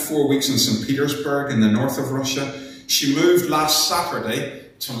spent 4 weeks in St. Petersburg in the north of Russia. She moved last Saturday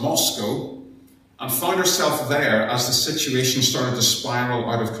to Moscow and found herself there as the situation started to spiral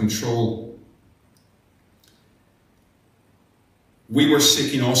out of control. We were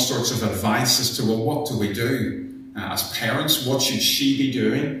seeking all sorts of advice as to, well, what do we do? As parents, what should she be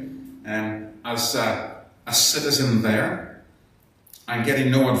doing? As a citizen there, and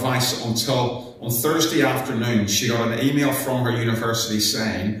getting no advice until on Thursday afternoon, she got an email from her university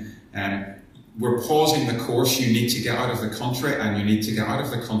saying, we're pausing the course, you need to get out of the country, and you need to get out of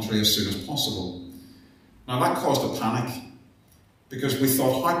the country as soon as possible. Now that caused a panic, because we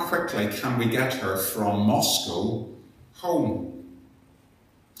thought, how quickly can we get her from Moscow home?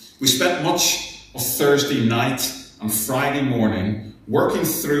 We spent much of Thursday night and Friday morning working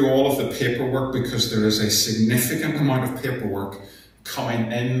through all of the paperwork, because there is a significant amount of paperwork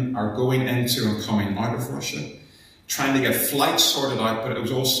coming in, or going into and coming out of Russia, trying to get flights sorted out, but it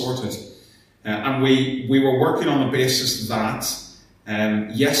was all sorted. And we were working on the basis that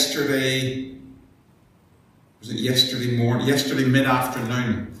yesterday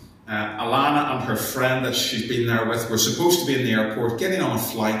mid-afternoon, Alana and her friend that she's been there with were supposed to be in the airport, getting on a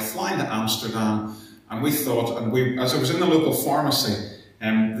flight, flying to Amsterdam, and we thought, as I was in the local pharmacy,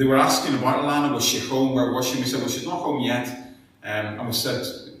 they were asking about Alana, was she home, where was she? And we said, well, she's not home yet. And we said,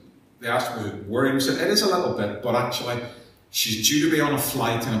 they asked, was it worrying? We said, it is a little bit, but actually, she's due to be on a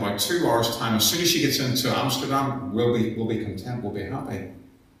flight in about 2 hours' time. As soon as she gets into Amsterdam, we'll be content, we'll be happy.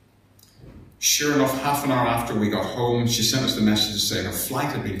 Sure enough, half an hour after we got home, she sent us the message to say her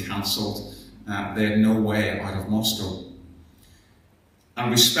flight had been cancelled. They had no way out of Moscow. And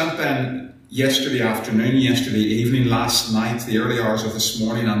we spent then yesterday afternoon, yesterday evening, last night, the early hours of this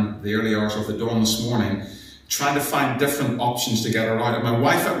morning and the early hours of the dawn this morning, trying to find different options to get her out. And my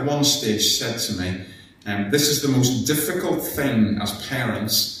wife at one stage said to me, this is the most difficult thing as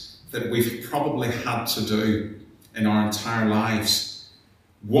parents that we've probably had to do in our entire lives.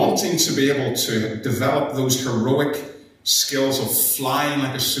 Wanting to be able to develop those heroic skills of flying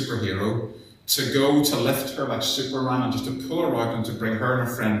like a superhero, to go to lift her like Superman and just to pull her out and to bring her and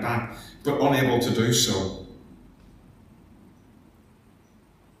her friend back, but unable to do so.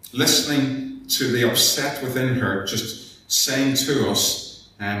 Listening to the upset within her, just saying to us,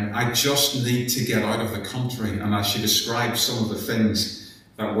 I just need to get out of the country. And as she described some of the things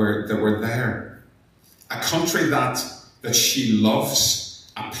that were there. A country that she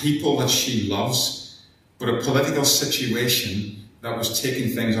loves, a people that she loves, but a political situation that was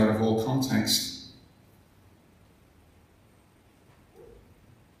taking things out of all context.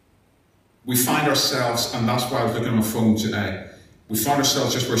 We find ourselves, and that's why I was looking at my phone today, we found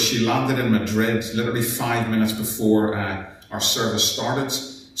ourselves just where she landed in Madrid, literally 5 minutes before our service started.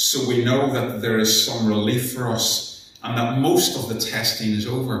 So we know that there is some relief for us and that most of the testing is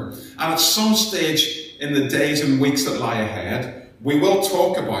over. And at some stage in the days and weeks that lie ahead, we will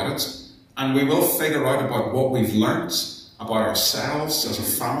talk about it and we will figure out about what we've learnt about ourselves as a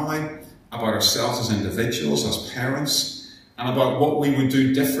family, about ourselves as individuals, as parents, and about what we would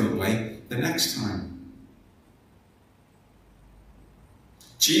do differently the next time.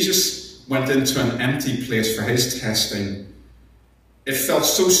 Jesus went into an empty place for his testing. It felt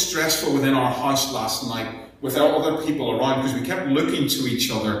so stressful within our house last night without other people around because we kept looking to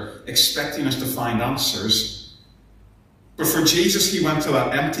each other, expecting us to find answers. But for Jesus, he went to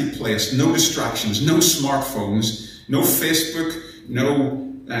that empty place, no distractions, no smartphones, no Facebook,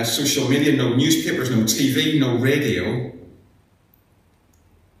 no social media, no newspapers, no TV, no radio.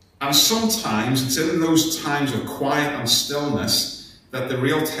 And sometimes it's in those times of quiet and stillness that the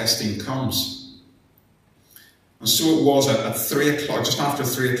real testing comes. And so it was at 3 o'clock, just after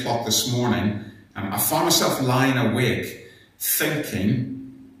 3 o'clock this morning, I found myself lying awake,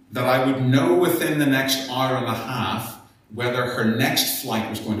 thinking that I would know within the next hour and a half whether her next flight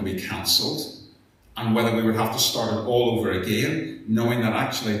was going to be cancelled and whether we would have to start it all over again, knowing that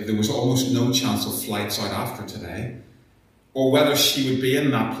actually there was almost no chance of flights out after today, or whether she would be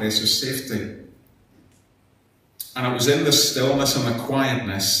in that place of safety. And it was in the stillness and the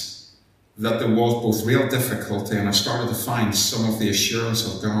quietness that there was both real difficulty and I started to find some of the assurance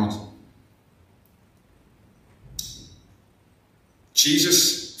of God.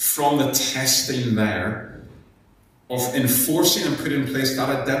 Jesus, from the testing there, of enforcing and putting in place that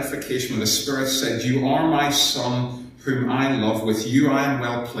identification with the Spirit, said, "You are my Son, whom I love. With you I am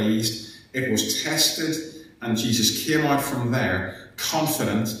well pleased." It was tested, and Jesus came out from there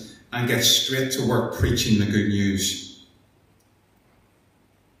confident and gets straight to work preaching the good news.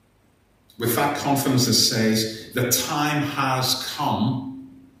 With that confidence that says, the time has come.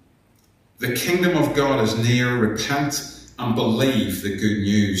 The kingdom of God is near. Repent and believe the good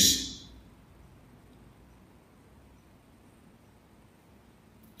news.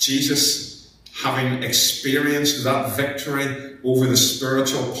 Jesus, having experienced that victory over the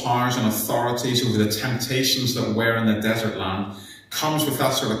spiritual powers and authorities, over the temptations that were in the desert land, comes with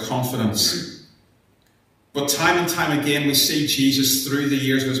that sort of confidence. But time and time again, we see Jesus through the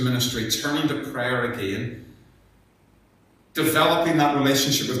years of his ministry turning to prayer again, developing that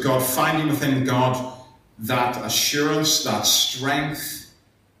relationship with God, finding within God that assurance, that strength,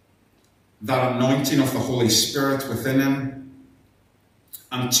 that anointing of the Holy Spirit within him,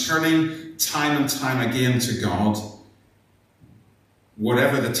 and turning time and time again to God,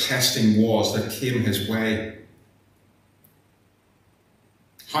 whatever the testing was that came his way.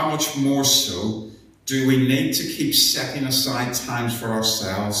 How much more so do we need to keep setting aside times for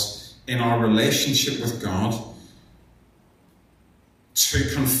ourselves in our relationship with God to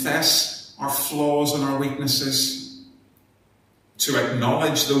confess our flaws and our weaknesses, to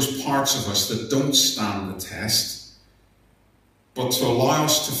acknowledge those parts of us that don't stand the test, but to allow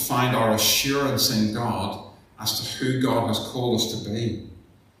us to find our assurance in God as to who God has called us to be.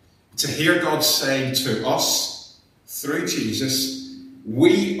 To hear God saying to us, through Jesus,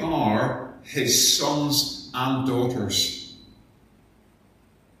 we are his sons and daughters.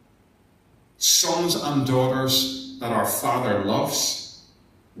 Sons and daughters that our Father loves.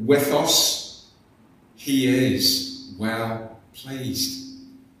 With us, he is well pleased.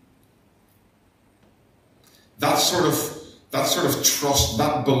 That sort of trust,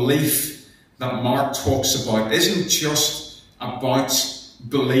 that belief that Mark talks about isn't just about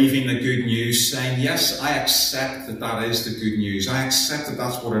believing the good news, saying, yes, I accept that that is the good news. I accept that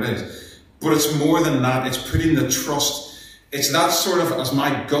that's what it is. But it's more than that. It's putting the trust It's that sort of, as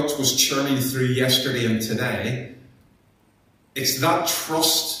my gut was churning through yesterday and today, it's that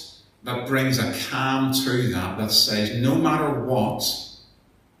trust that brings a calm to that says, no matter what,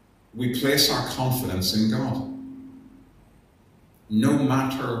 we place our confidence in God. No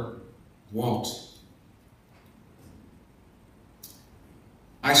matter what.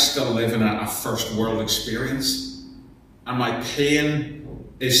 I still live in a first world experience, and my pain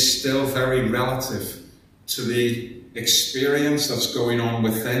is still very relative to the experience that's going on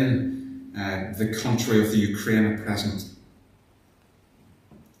within the country of the Ukraine at present.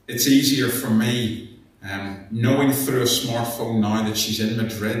 It's easier for me, knowing through a smartphone now that she's in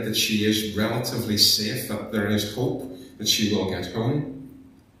Madrid, that she is relatively safe, that there is hope that she will get home.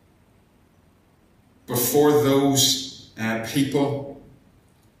 But for those people,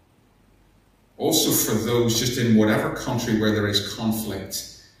 also for those just in whatever country where there is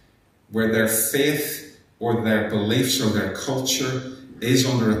conflict, where their faith or their beliefs or their culture is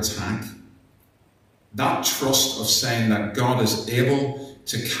under attack, that trust of saying that God is able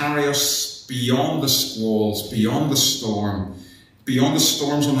to carry us beyond the squalls, beyond the storm, beyond the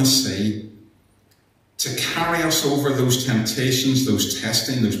storms on the sea, to carry us over those temptations, those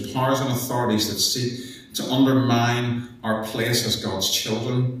testing, those powers and authorities that seek to undermine our place as God's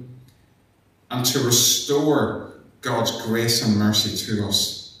children, and to restore God's grace and mercy to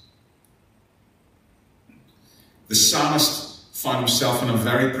us. The psalmist found himself in a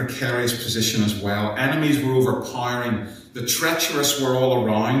very precarious position as well. Enemies were overpowering, the treacherous were all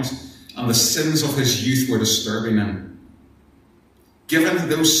around, and the sins of his youth were disturbing him. Given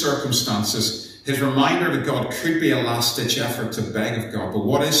those circumstances, his reminder to God could be a last-ditch effort to beg of God. But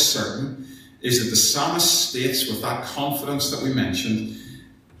what is certain is that the psalmist states with that confidence that we mentioned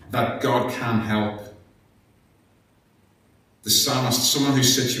that God can help. The psalmist, someone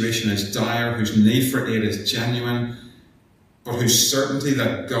whose situation is dire, whose need for aid is genuine, but whose certainty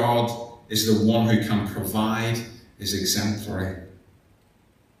that God is the one who can provide is exemplary.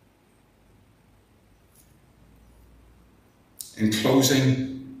 In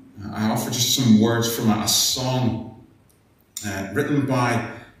closing, I offer just some words from a song written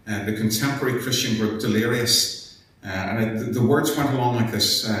by the contemporary Christian group Delirious. The words went along like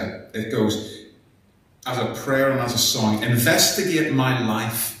this. It goes, as a prayer and as a song: investigate my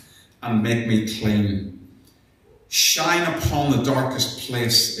life and make me clean. Shine upon the darkest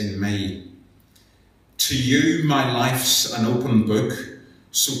place in me. To you my life's an open book,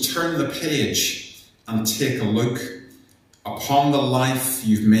 so turn the page and take a look upon the life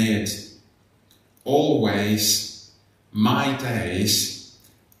you've made. Always my days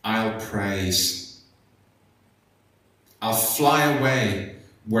I'll praise. I'll fly away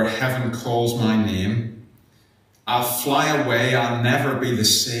where heaven calls my name. I'll fly away, I'll never be the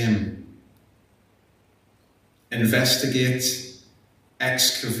same. Investigate,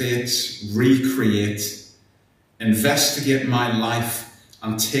 excavate, recreate. Investigate my life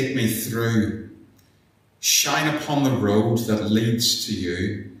and take me through. Shine upon the road that leads to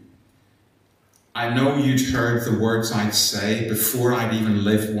you. I know you'd heard the words I'd say before I'd even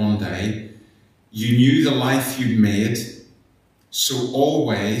lived one day. You knew the life you'd made, so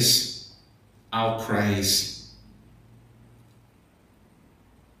always I'll praise.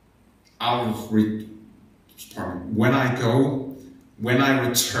 When I go, when I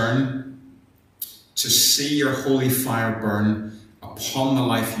return, to see your holy fire burn upon the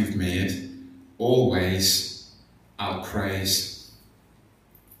life you've made, always I'll praise.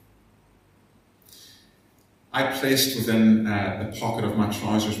 I placed within the pocket of my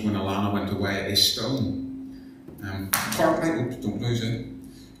trousers when Alana went away a stone.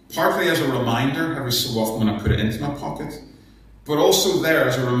 Partly as a reminder every so often when I put it into my pocket, but also there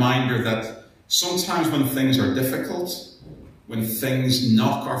as a reminder that sometimes when things are difficult, when things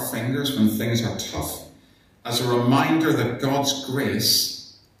knock our fingers, when things are tough, as a reminder that God's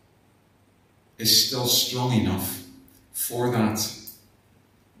grace is still strong enough for that.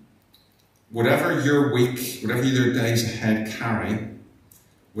 Whatever your week, whatever your days ahead carry,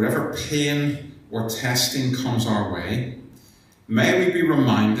 whatever pain or testing comes our way, may we be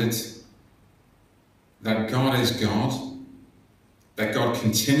reminded that God is God, that God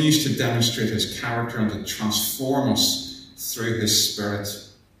continues to demonstrate his character and to transform us through his Spirit.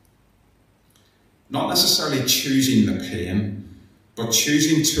 Not necessarily choosing the pain, but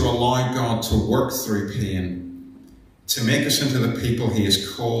choosing to allow God to work through pain, to make us into the people he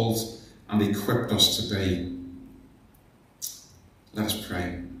has called and equipped us to be. Let us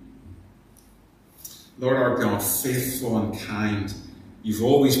pray. Lord our God, faithful and kind, you've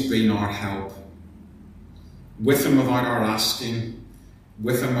always been our help. With and without our asking,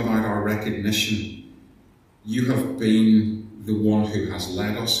 with and without our recognition, you have been the one who has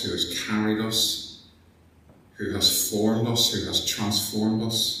led us, who has carried us, who has formed us, who has transformed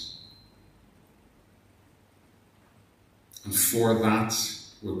us. And for that,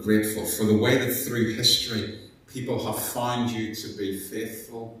 we're grateful for the way that through history, people have found you to be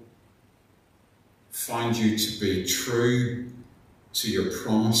faithful, found you to be true to your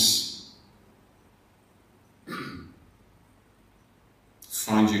promise,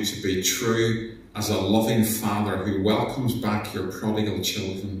 found you to be true as a loving Father who welcomes back your prodigal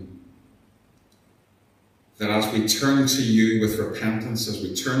children. That as we turn to you with repentance, as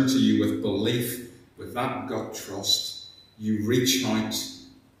we turn to you with belief, with that gut trust, you reach out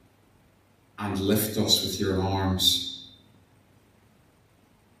and lift us with your arms.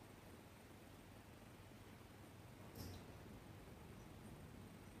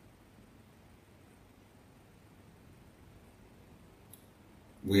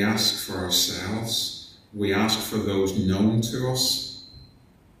 We ask for ourselves. We ask for those known to us.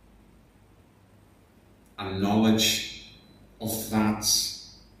 A knowledge of that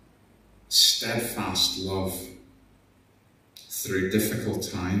steadfast love through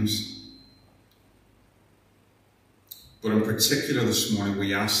difficult times. But in particular this morning,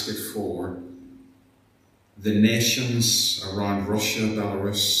 we ask it for the nations around Russia,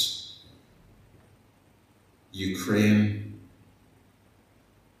 Belarus, Ukraine.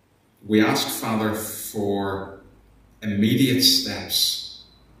 We ask, Father, for immediate steps,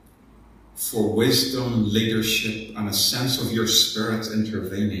 for wisdom, leadership, and a sense of your Spirit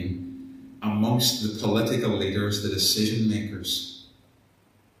intervening amongst the political leaders, the decision makers.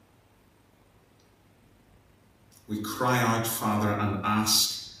 We cry out, Father, and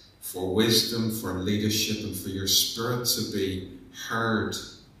ask for wisdom, for leadership, and for your Spirit to be heard.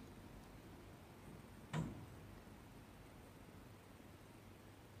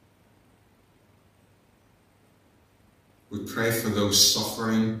 We pray for those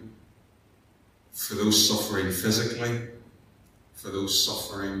suffering physically, for those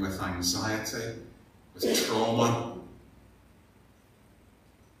suffering with anxiety, with trauma.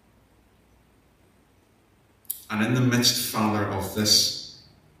 And in the midst, Father, of this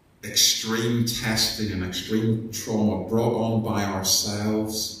extreme testing and extreme trauma brought on by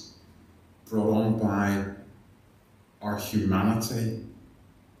ourselves, brought on by our humanity,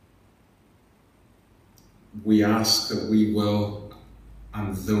 we ask that we will,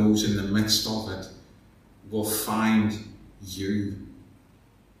 and those in the midst of it, will find you.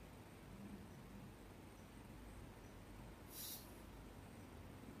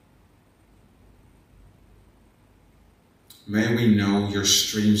 May we know your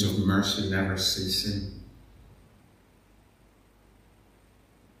streams of mercy never ceasing.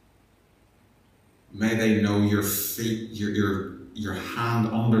 May they know your feet, your hand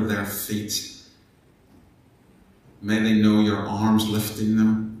under their feet. May they know your arms lifting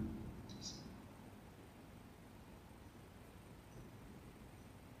them.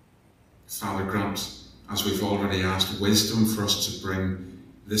 Father, grant, as we've already asked, wisdom for us to bring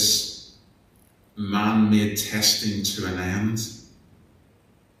this man-made testing to an end,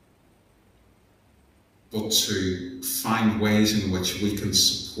 but to find ways in which we can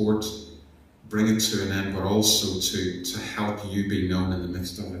support, bring it to an end, but also to help you be known in the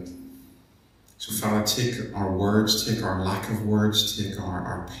midst of it. So Father, take our words, take our lack of words, take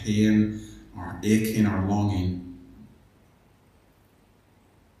our pain, our aching, our longing,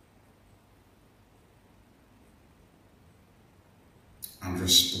 and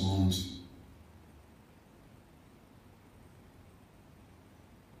respond.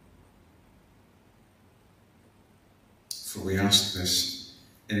 For we ask this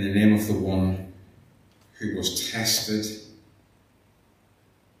in the name of the one who was tested,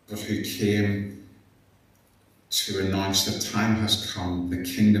 but who came to announce that time has come, the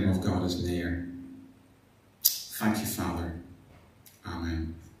kingdom of God is near. Thank you, Father.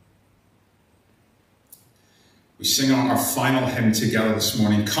 Amen. We sing our final hymn together this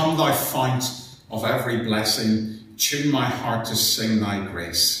morning. Come, thou fount of every blessing, tune my heart to sing thy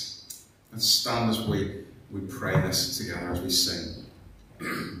grace. Let's stand as we pray this together as we sing.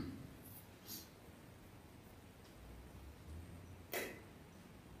 Blessing,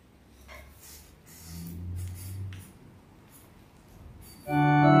 to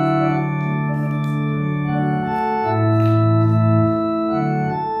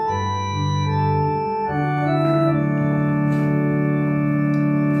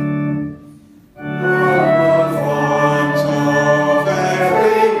thy heart to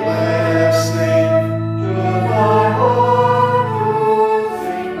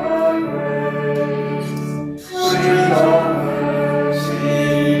sing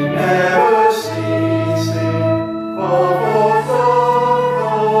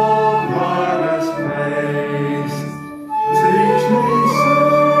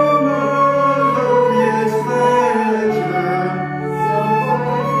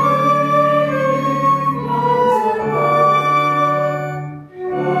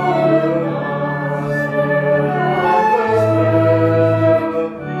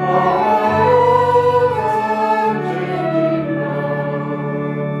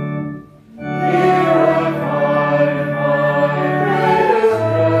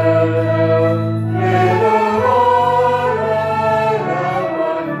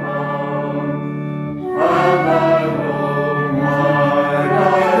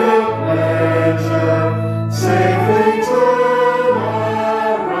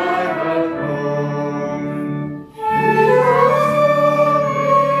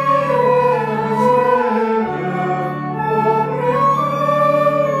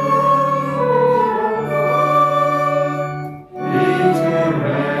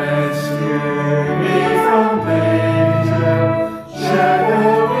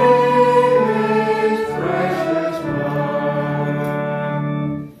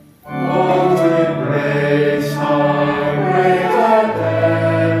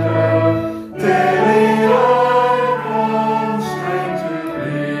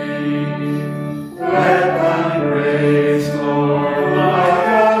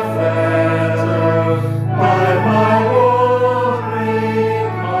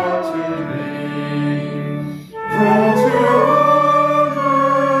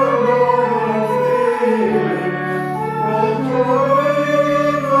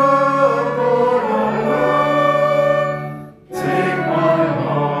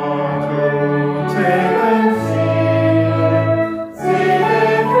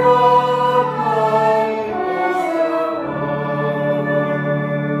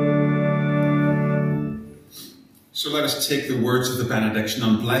So let us take the words of the benediction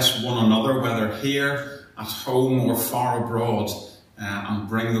and bless one another, whether here, at home or far abroad, and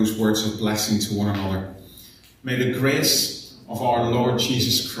bring those words of blessing to one another. May the grace of our Lord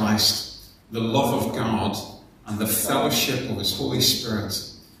Jesus Christ, the love of God, and the fellowship of his Holy Spirit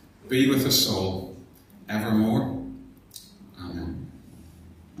be with us all evermore. Amen.